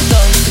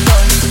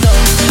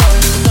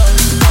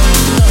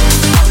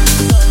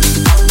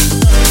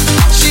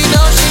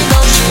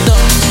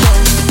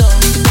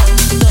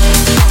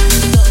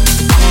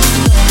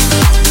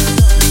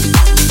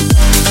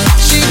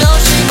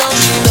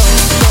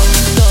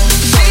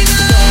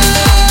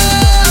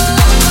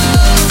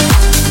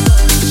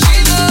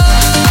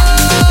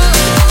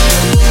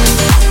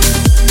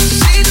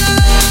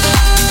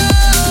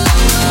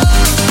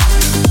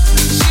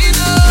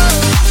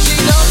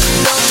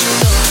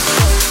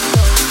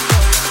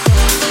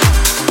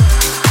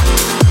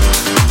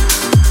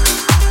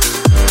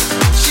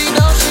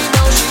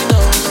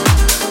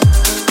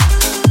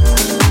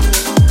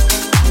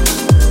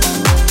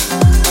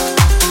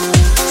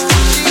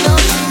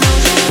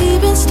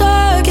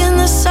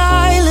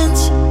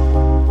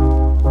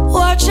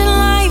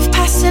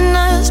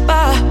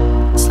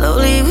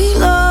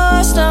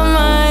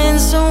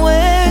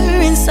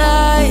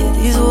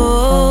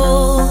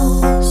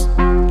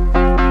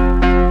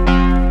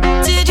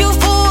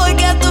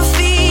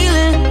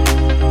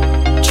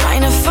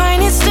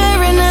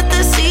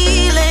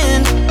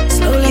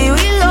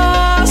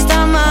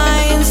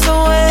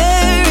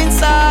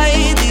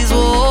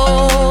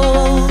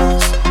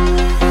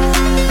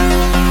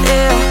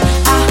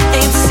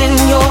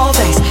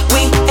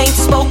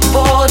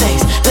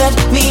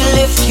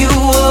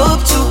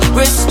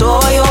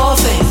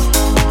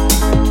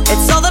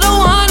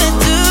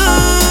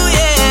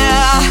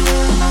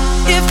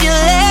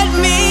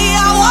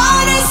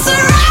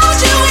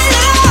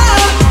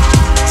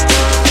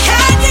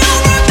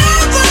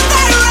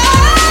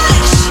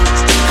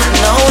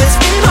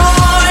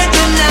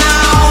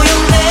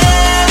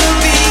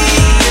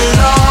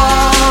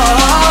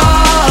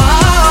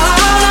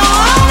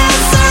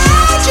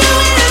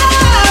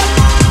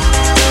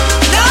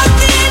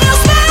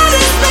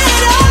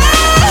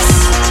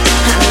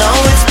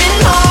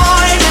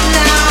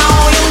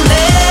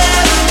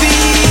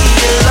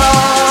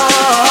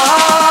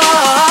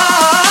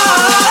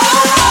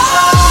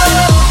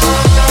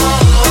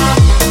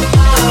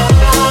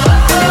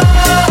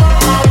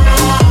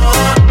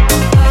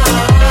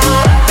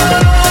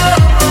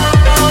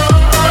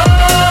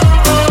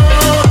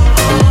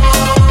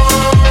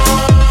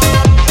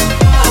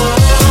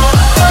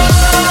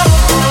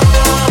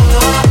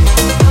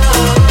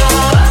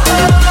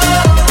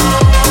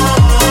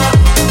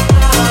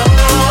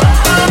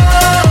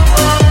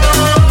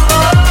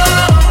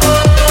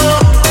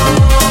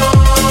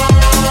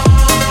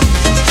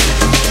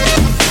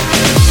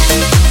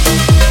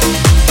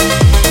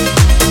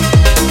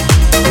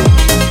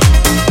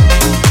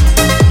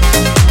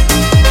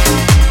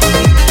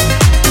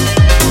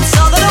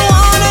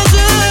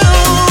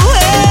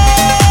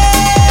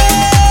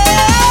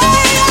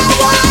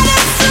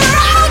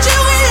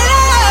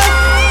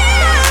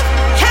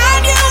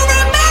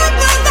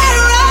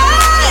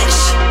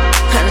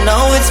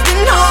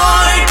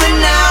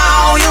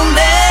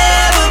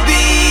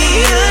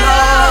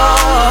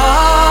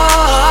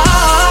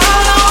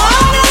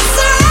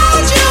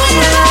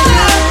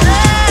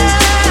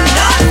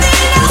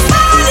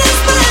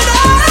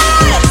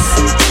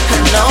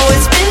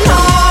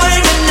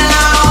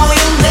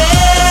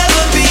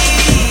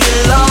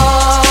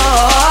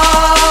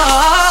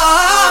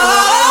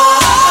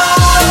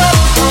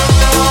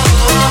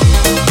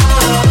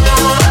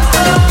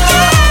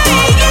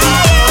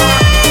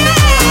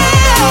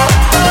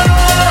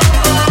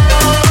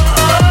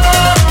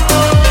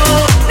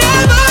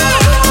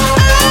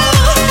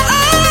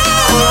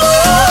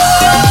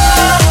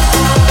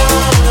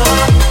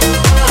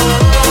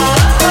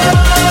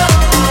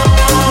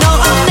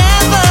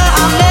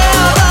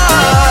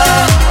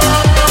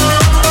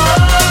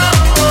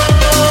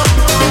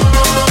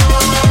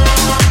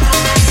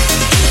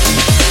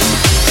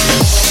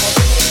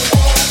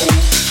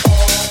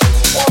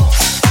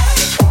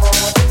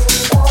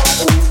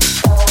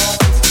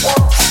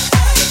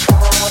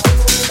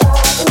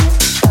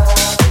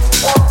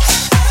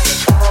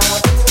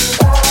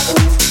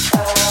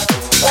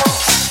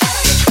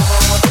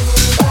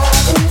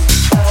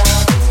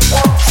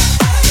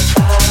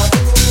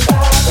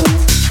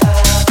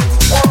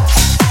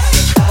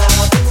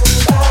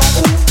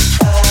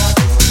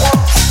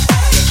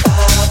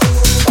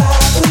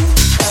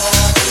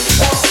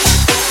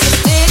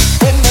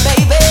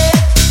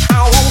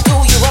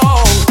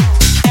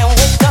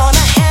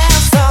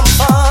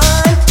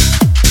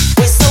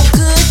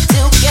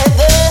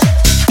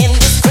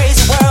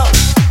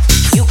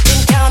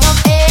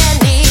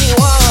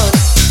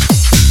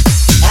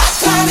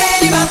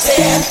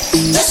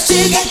 just to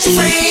get you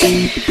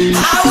free.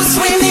 I will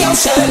swim the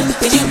ocean,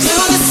 will you do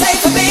the same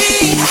for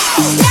me?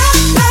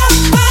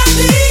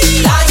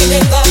 Lying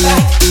in the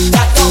back,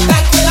 got no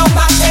banquet on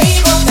my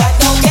table, got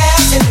no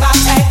gas in my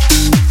tank.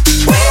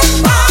 With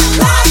my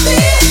life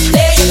is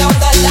laying on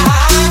the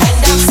line, and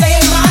I'm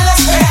saying my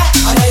last prayer.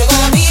 I know you're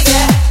gonna be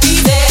there, be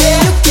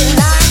there. You can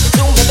lie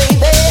to me,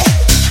 baby,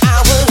 I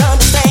will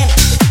understand.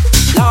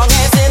 Long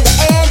as in the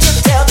end you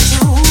tell the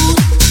truth,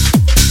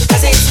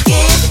 'cause it's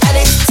give and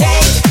it's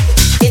take,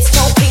 it's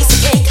no piece of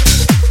cake,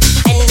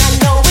 and I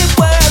know it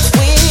works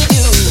with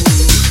you.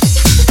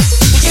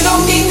 But you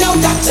don't need no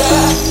doctor,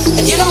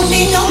 and you don't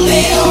need no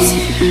pills.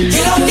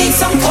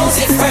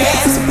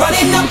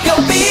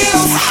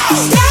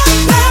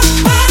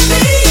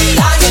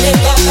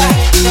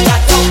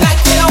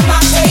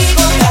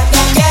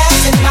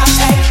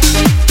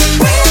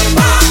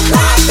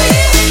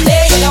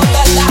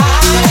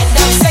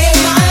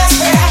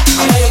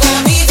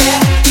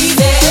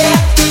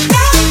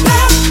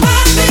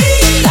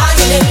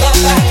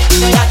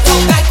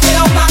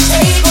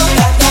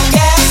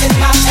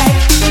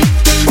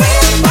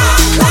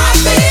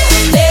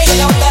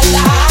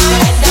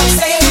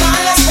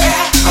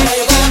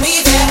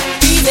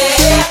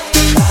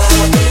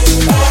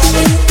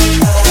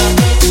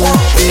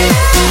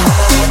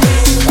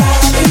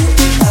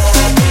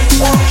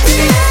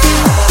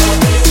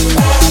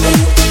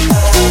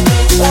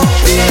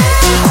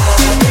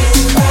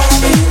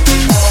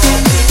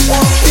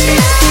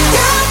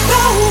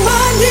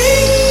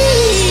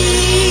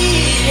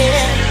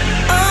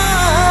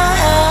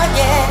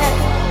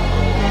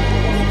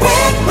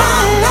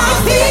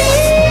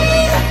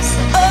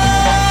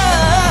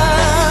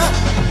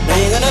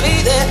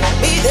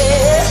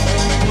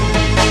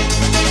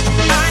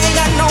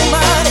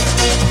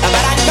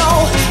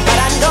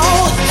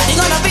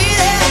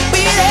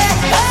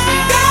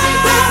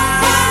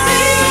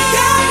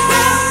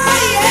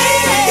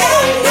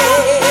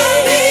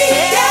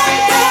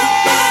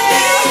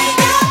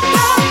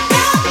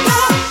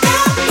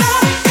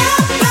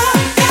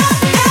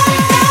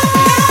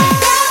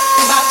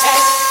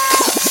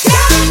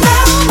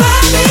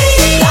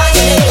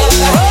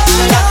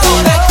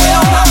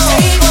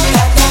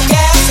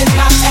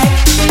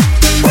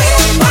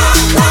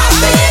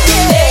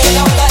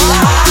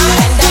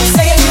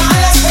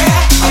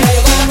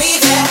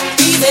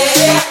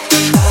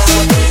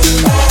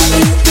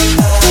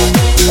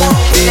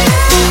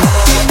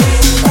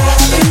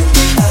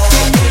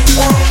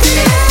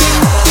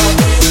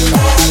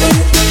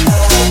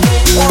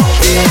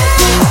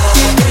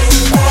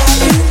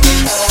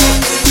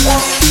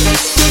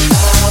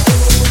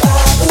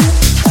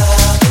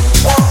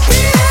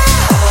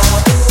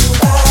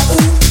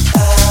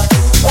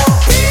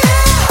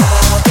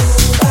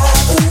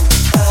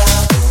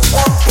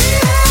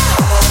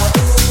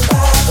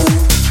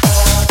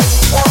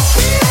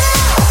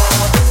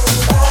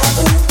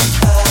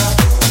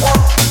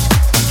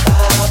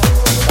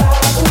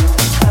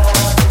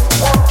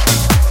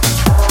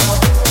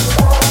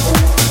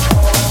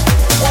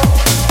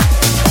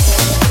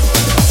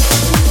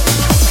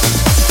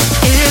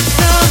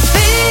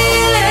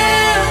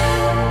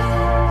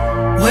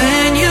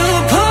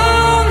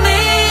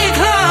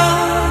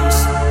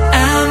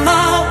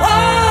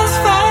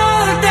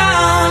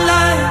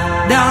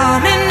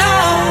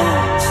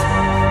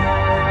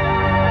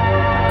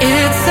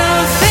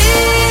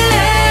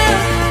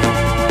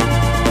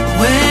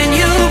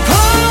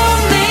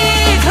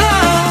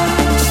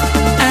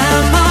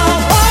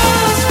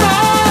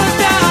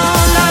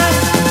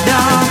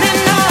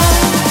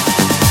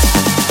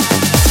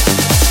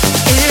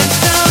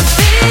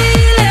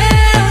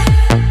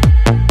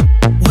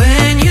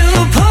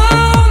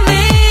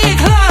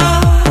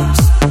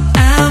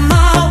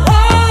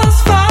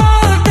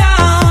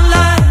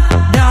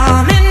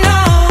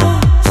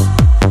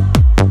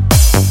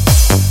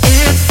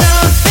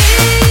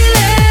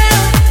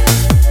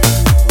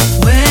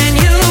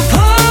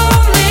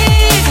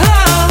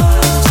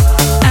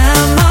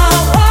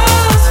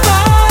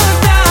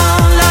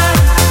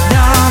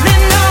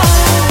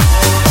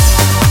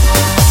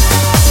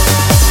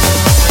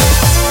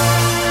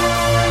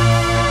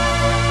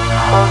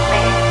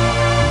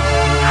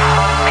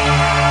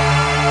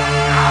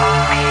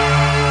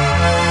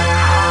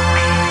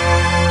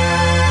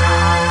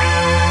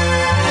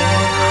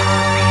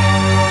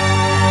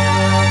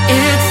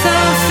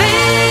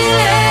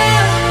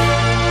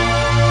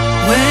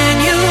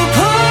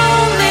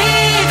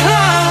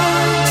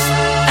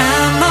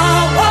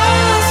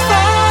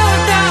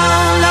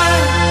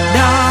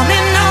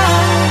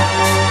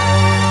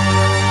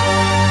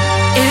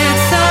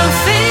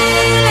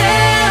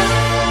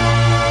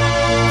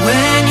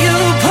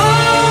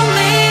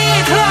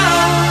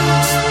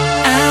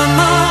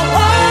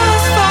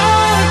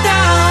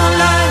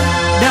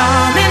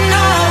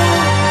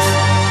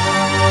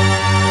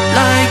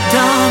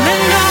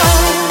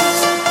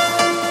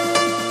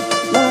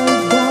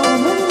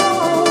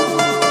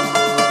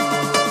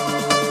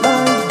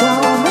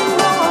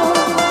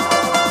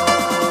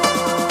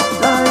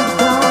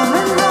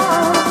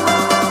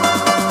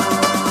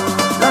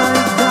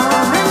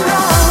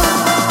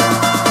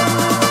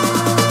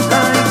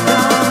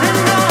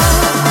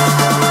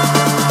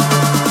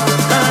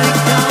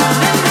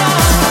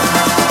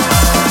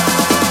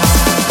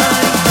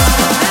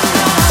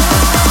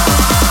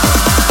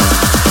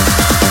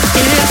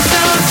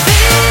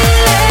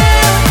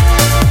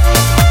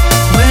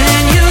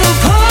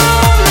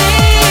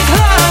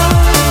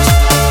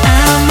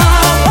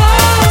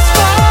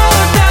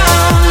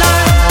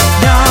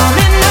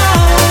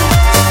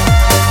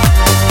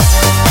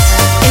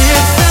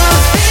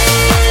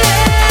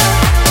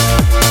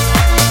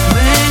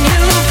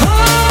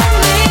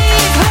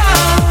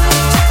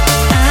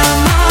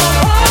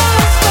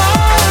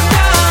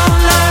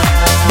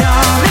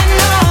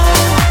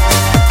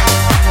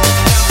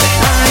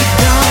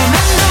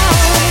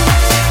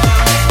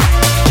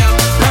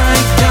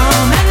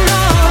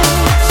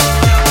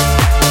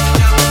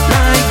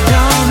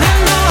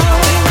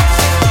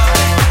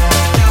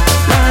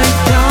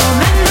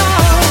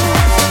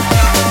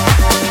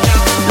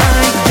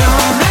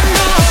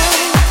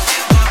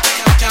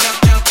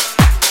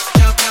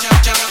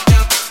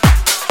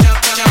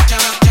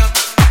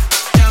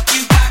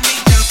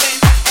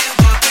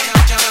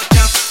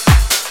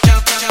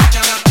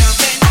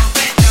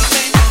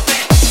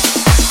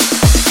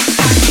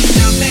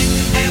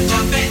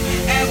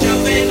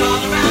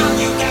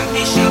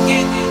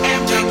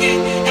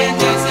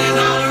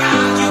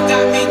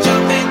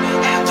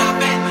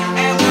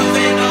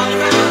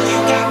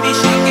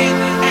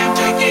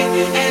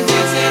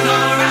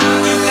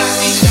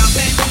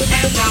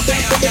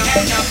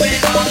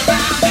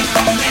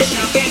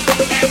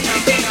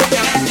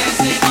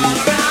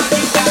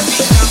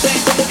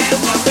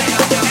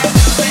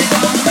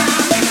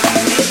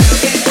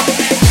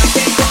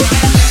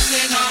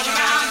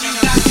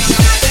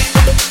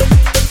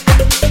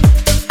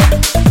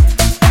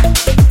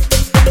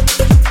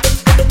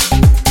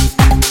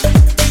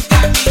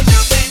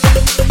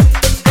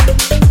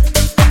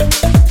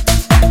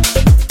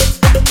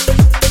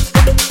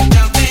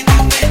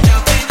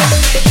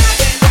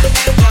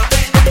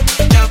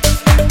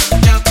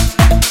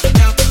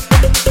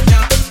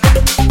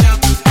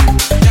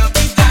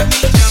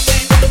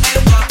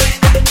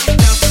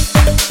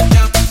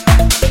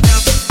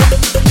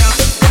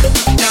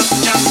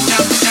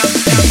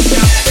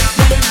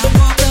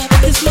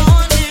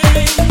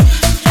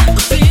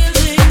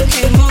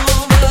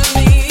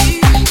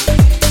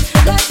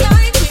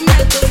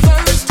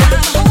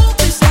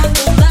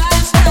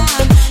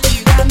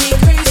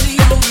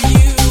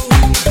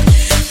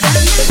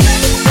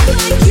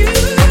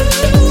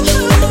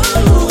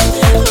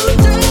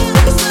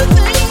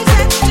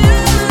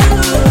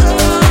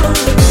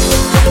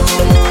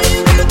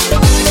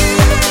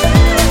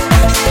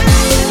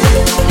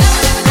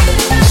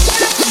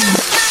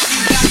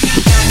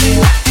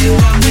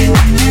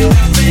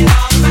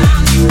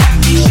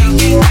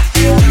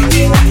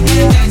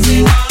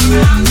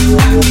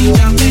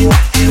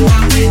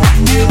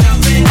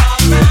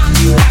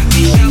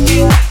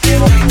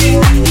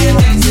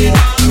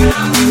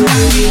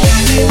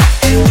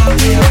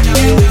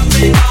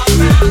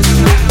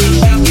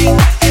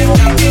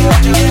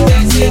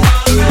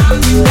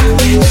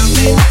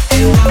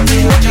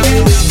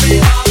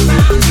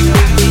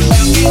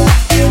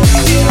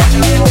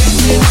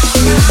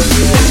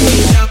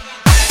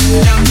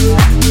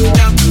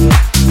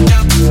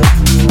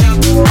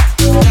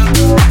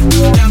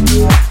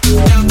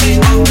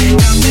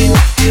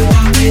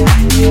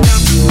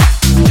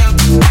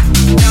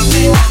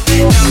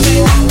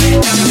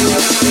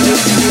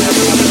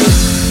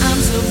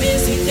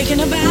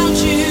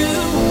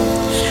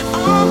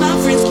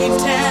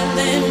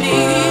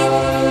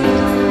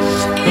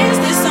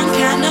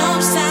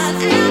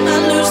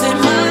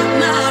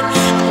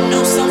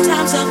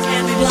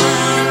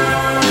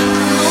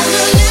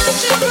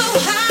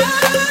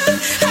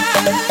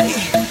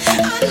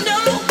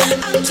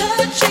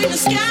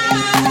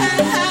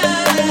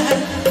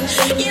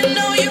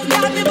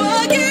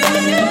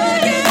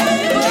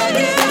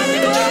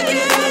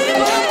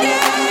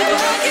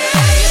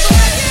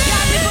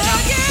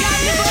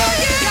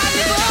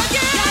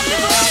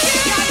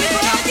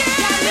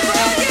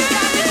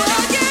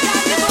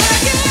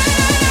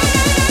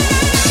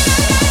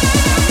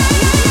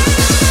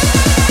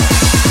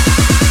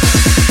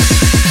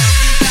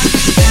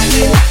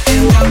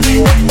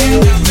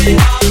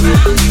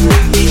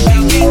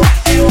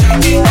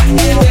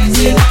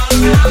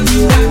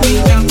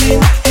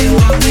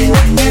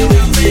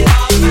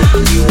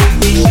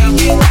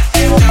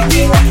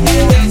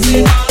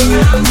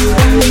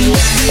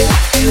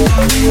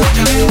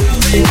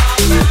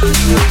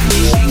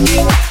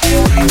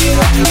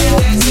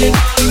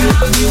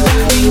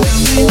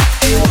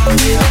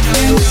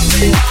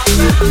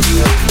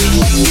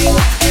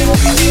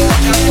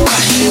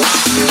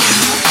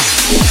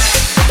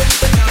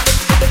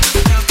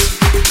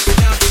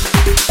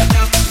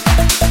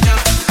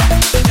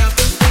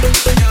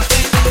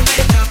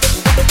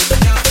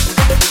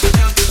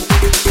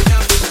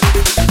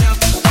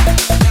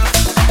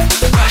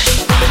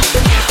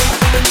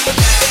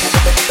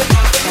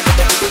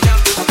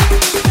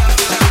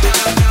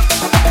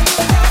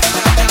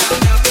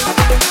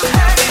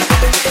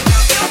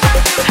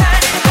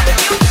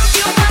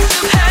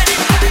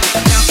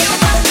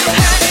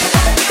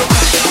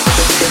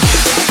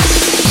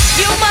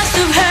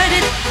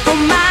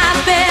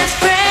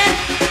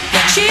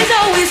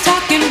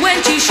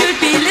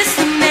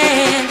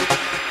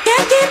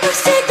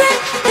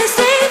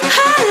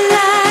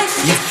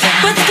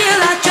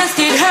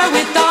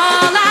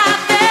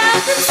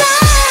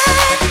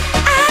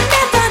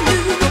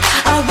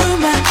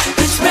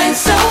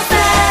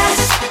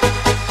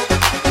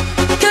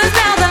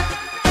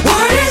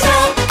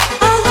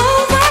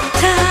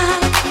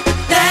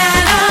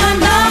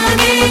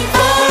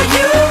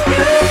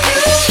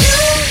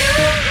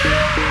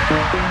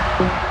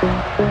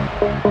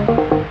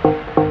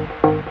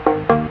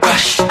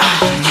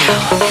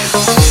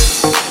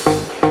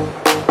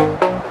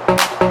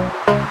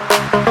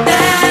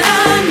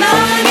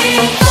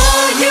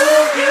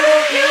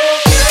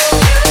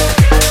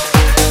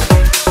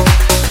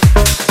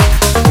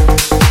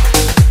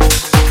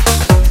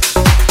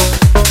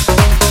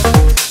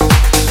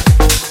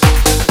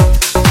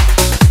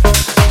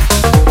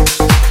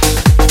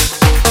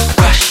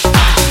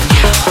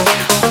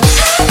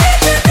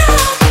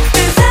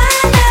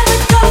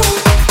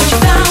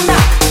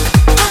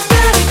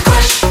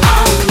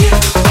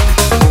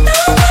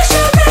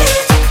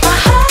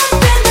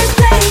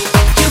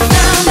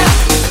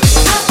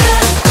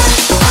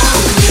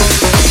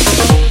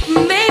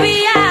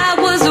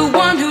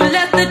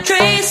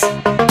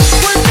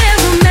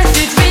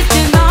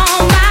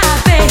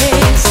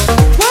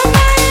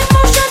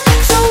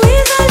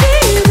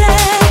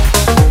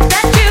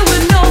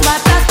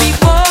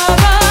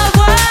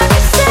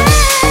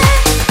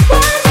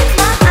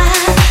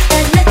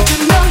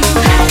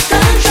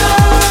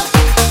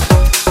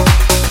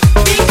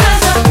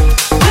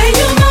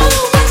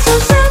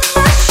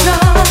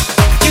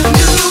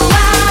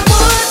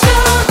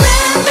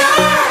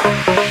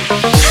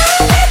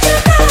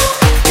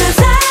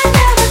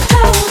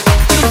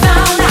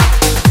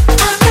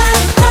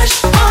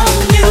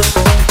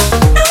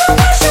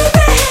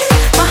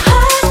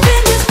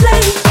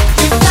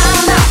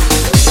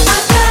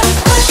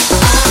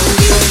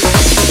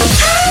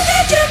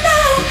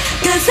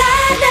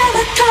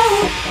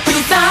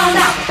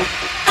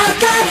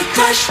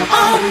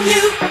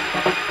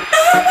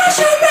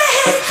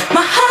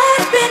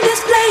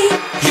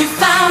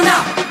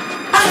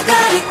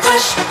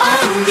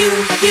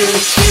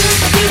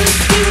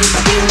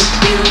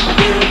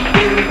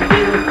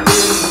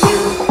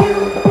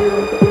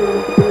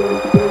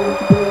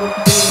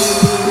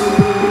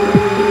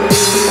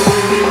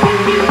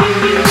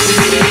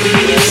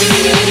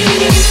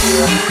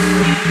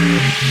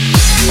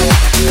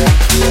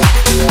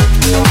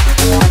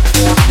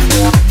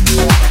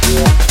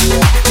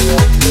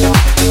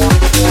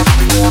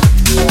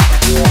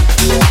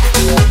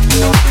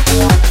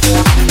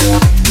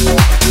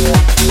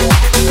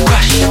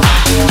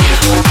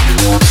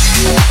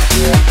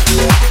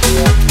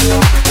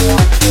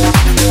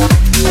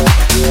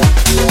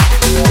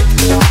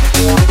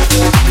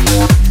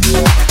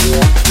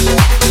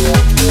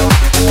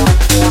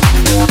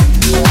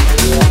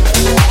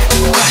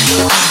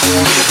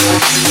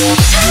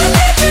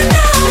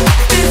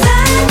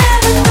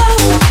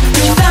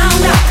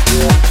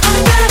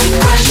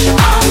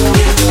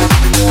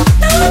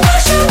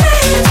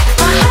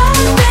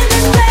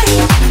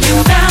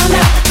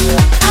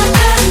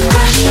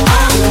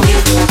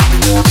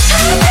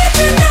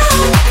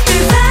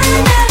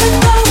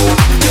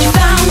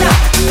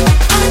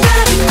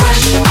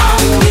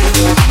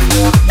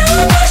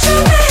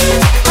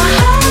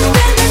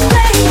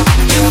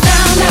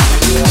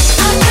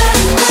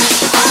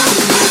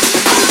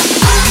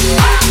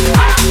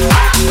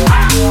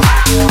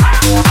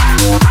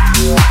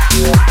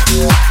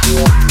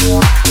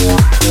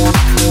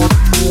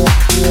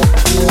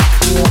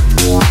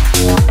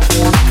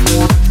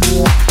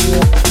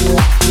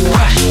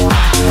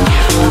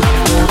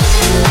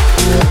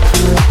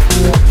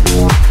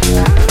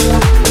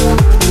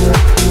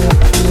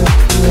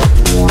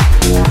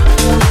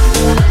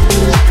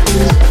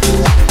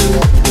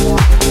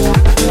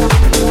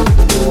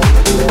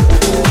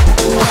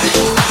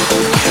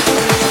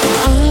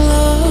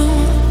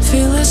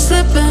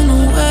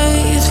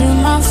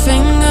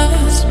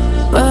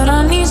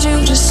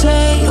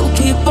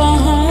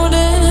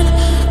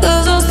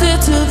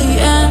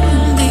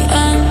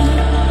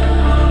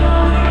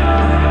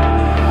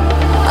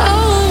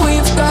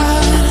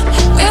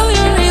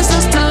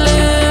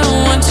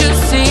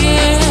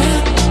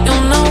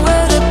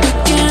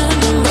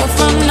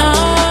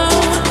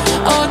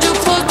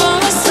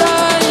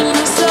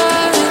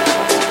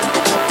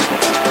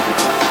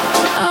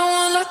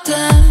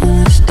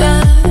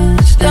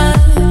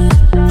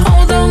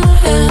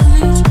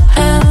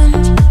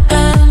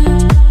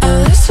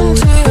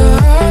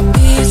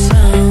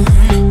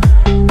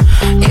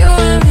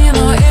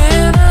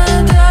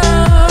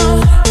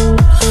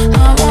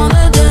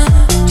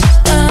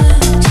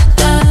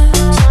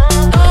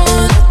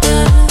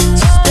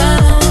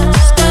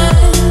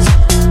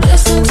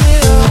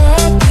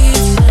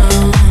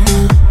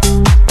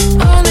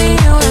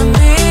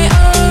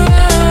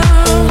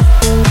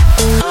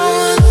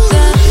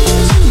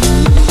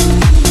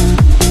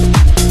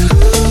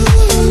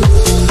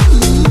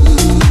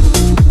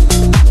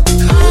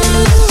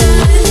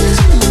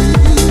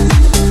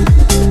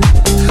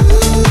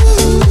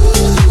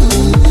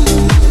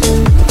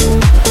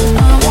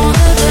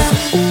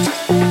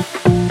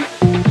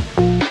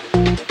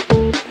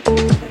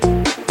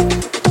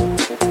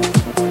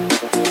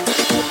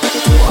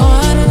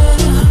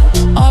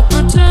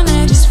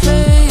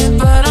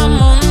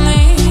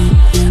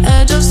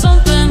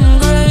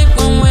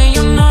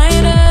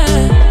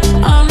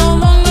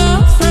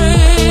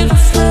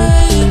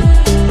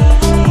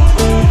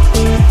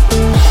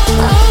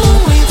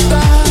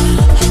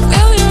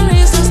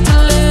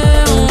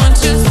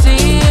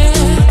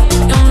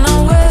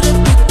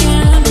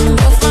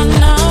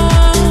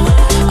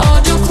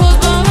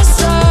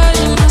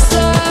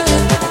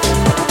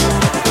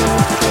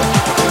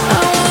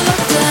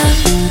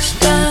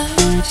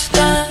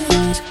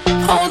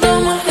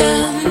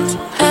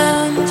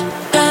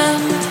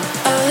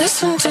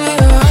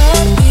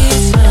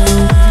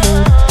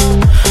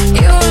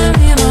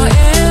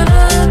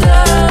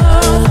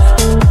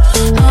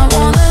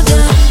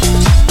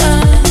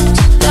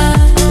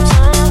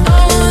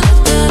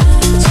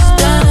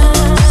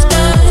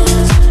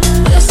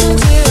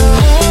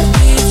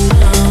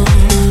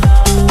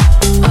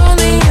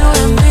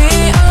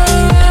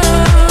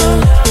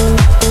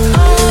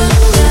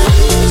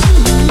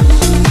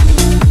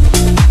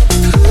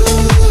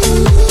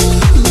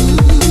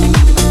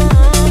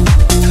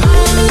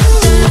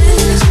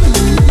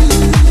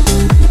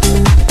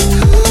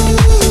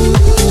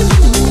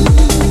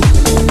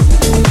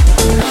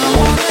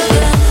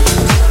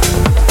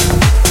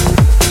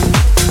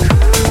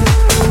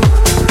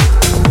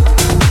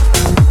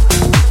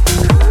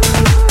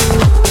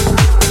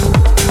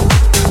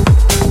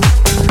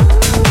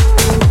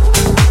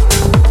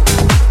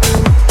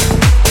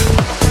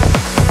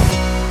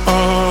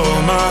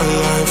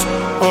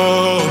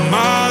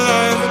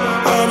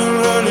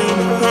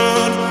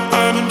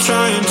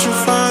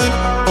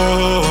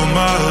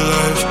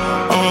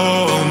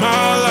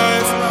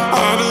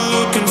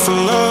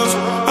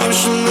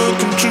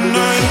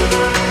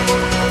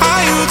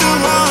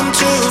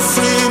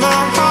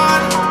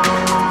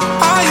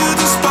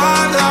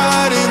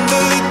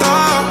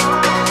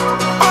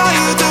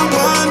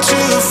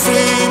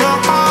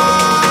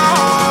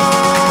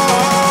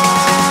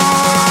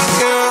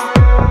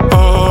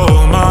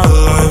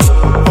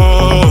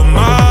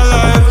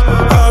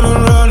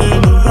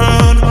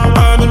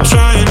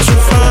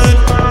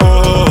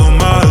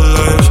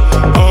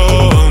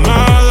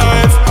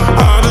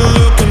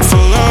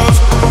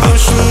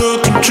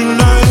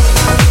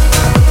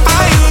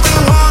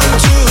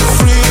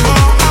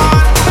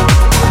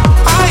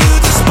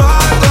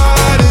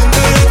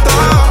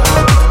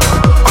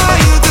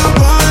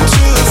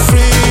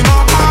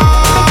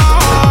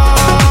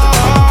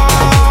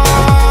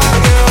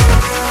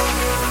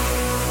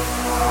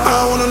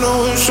 wanna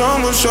know if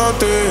someone's out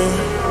there.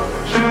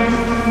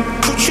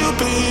 Could you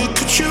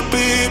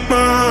be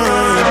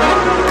mine?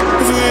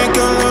 If we ain't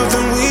got love,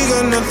 then we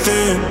got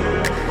nothing.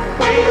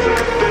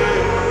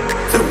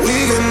 Then we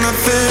got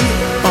nothing.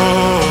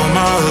 All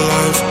my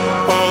life,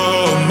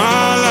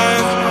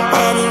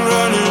 I've been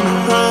running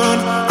around.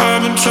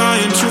 I've been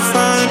trying to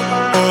find.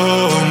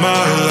 All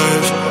my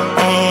life,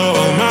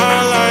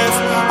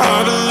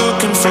 I've been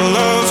looking for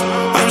love.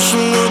 I'm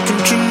still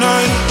looking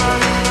tonight.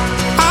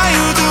 Are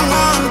you the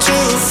one to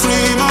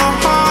free my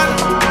heart?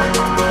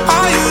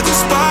 Are you the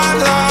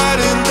spotlight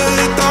in the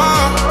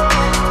dark?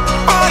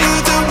 Are you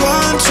the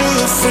one to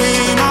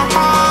free my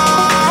heart?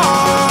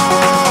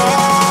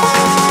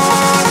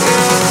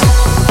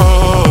 Yeah.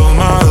 All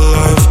my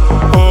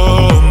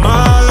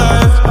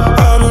life,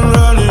 I've been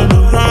running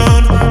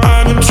around.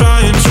 I've been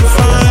trying to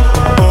find.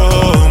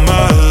 All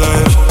my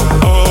life,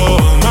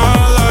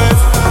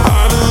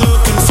 I've been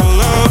looking for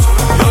love.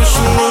 You're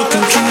still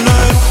looking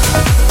tonight.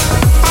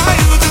 Are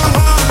you the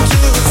one to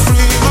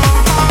free my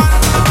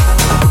heart?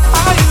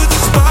 Are you the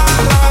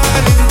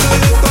spotlight in the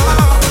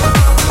dark?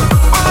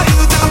 Are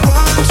you the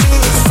one to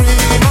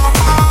free my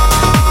heart?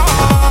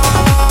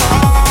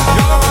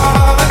 You're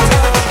all I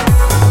touch.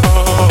 All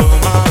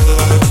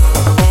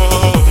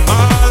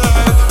my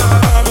life,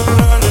 I've been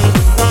running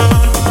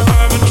around.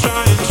 I've been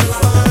trying to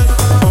find.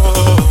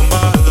 All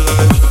my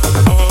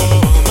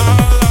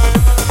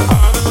life,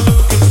 I've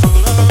been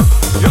looking for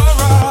love. You're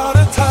out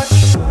of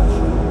touch.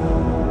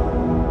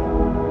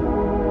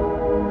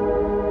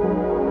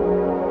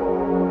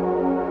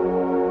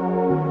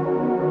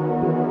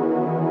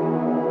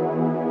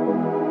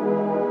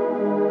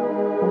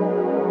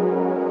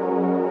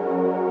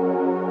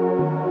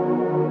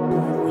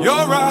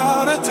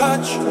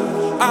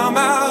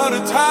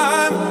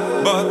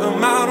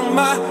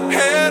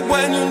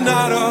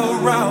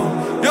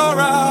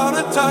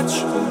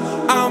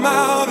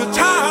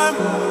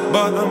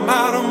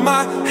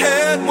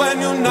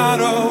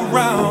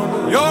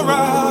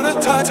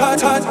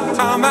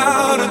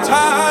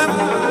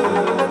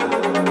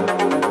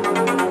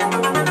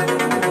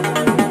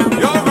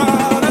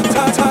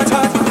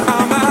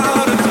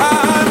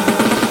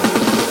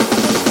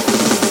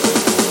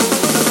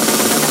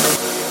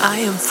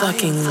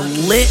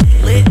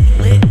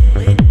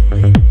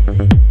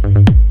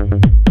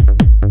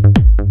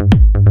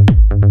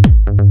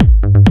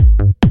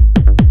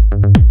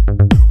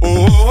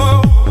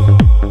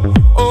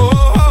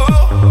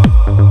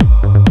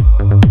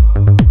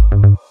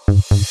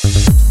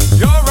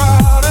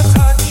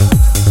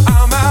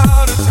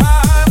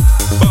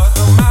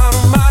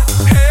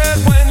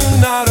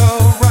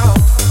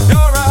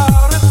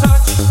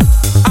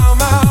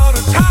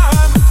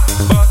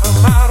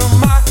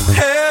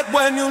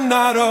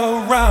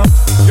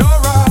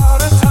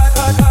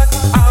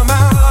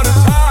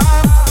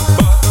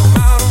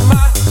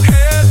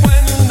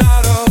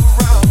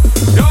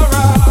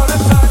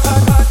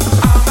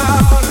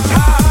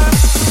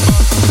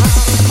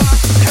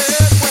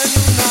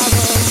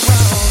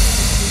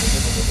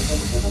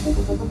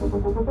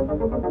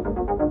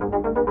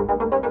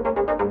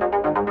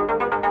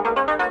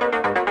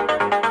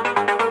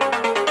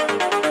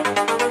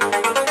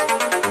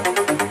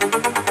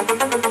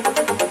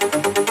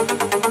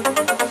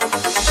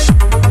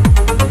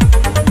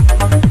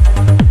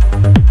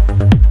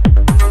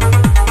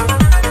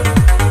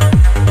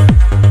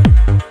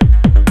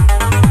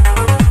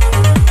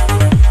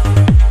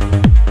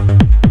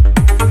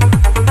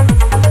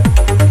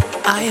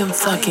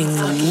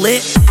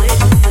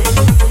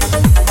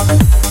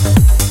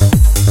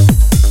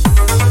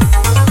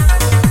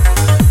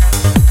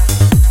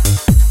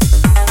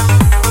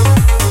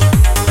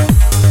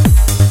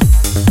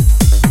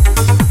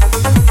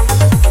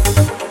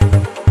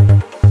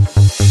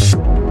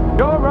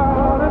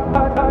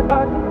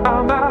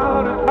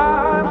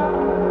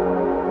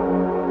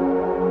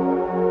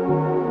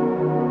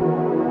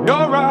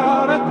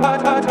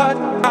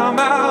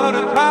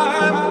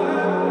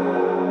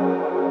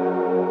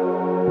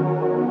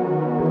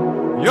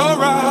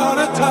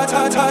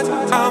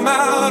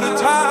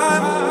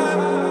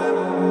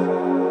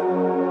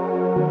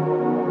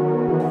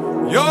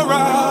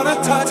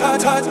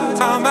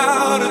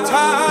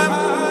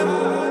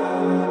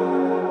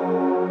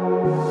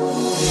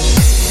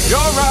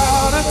 You're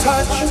out of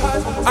touch,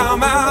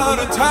 I'm out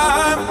of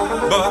time,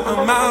 but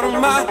I'm out of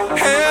my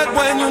head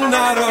when you're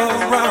not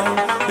around.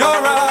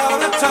 You're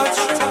out of touch,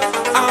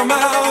 I'm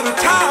out of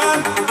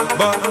time,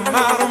 but I'm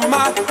out of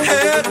my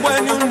head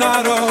when you're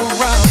not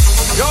around.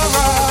 You're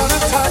out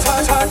of touch,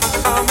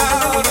 I'm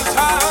out of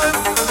time.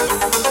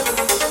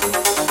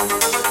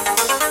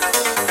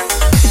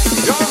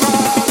 You're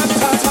out of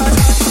touch,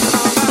 I'm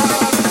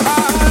out of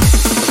time.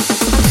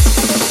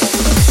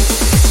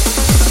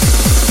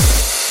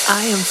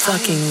 I am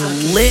fucking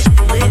lit.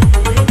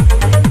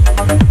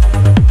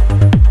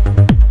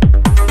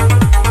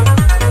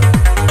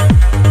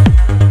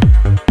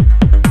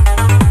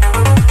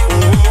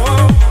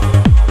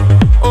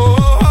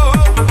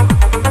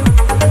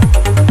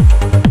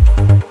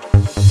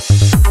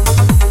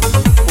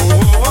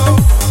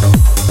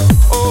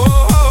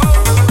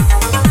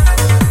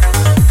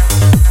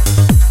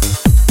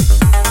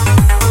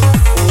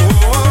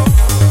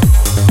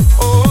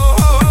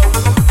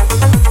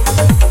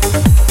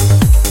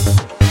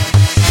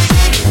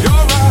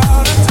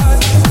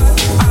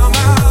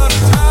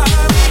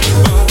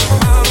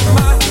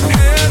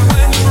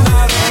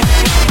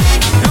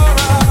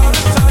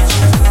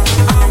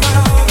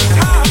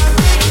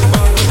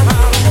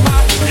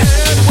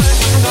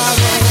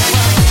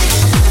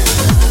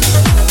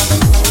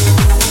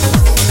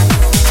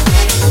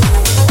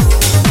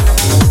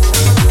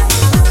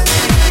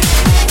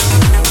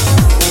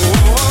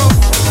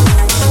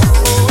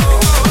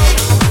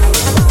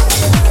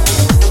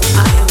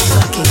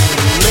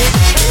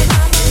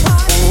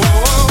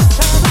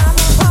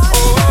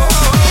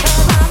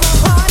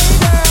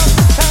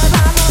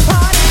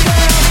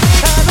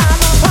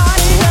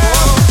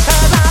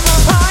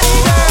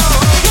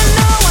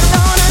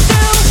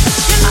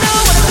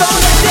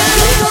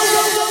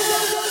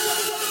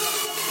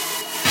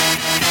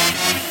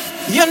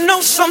 You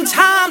know,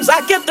 sometimes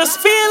I get this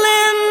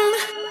feeling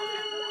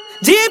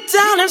deep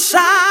down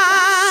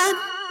inside,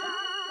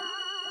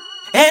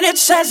 and it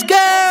says,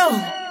 girl,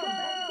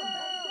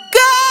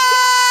 girl,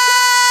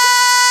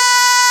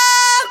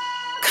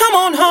 come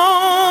on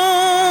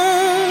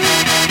home.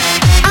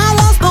 I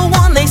was the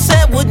one they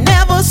said would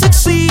never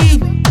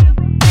succeed,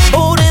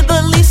 or did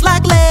the least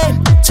likely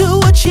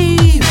to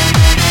achieve.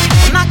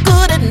 I'm not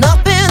good at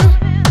nothing,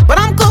 but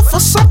I'm good for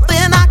something.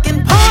 I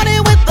can party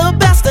with the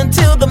best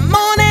until the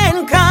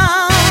morning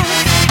comes.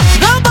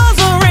 The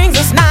buzzer rings,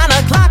 it's 9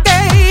 o'clock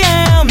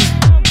a.m.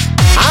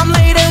 I'm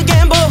late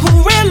again, but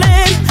who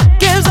really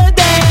gives a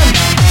damn?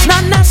 It's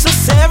not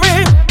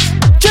necessary,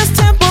 just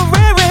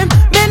temporary.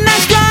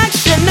 Midnight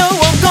strikes, you know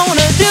I'm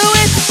gonna do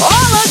it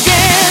all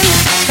again.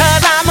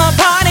 'Cause I'm a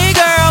party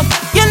girl,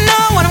 you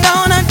know what I'm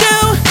gonna do.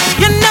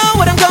 You know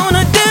what I'm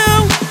gonna do.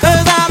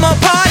 'Cause I'm a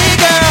party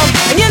girl,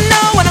 and you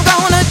know what I'm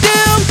gonna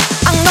do.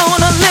 I'm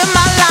gonna live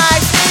my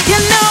life. You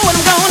know what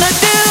I'm gonna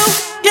do.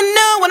 You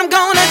know what I'm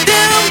gonna do.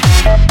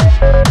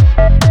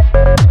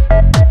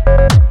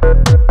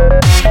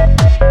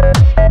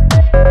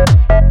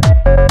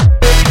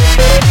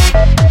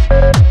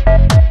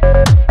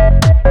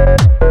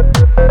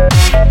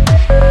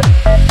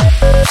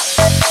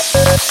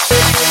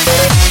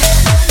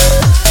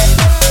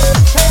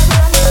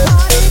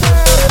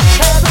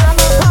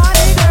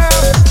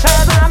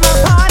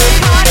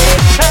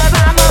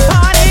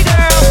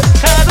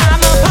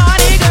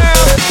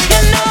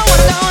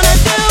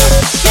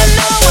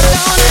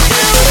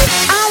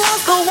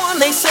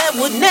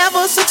 Would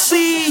never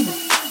succeed,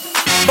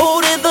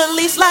 or did the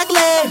least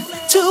likely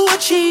to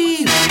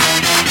achieve.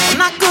 I'm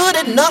not good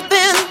at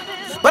nothing,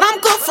 but I'm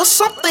good for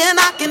something.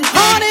 I can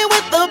party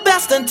with the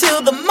best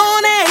until the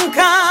morning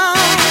comes.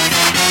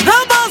 The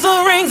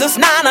buzzer rings, it's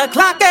 9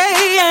 o'clock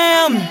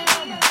a.m.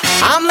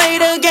 I'm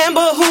late again,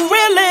 but who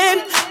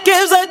really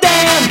gives a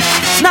damn?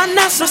 It's not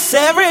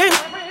necessary,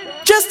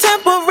 just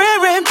temporary.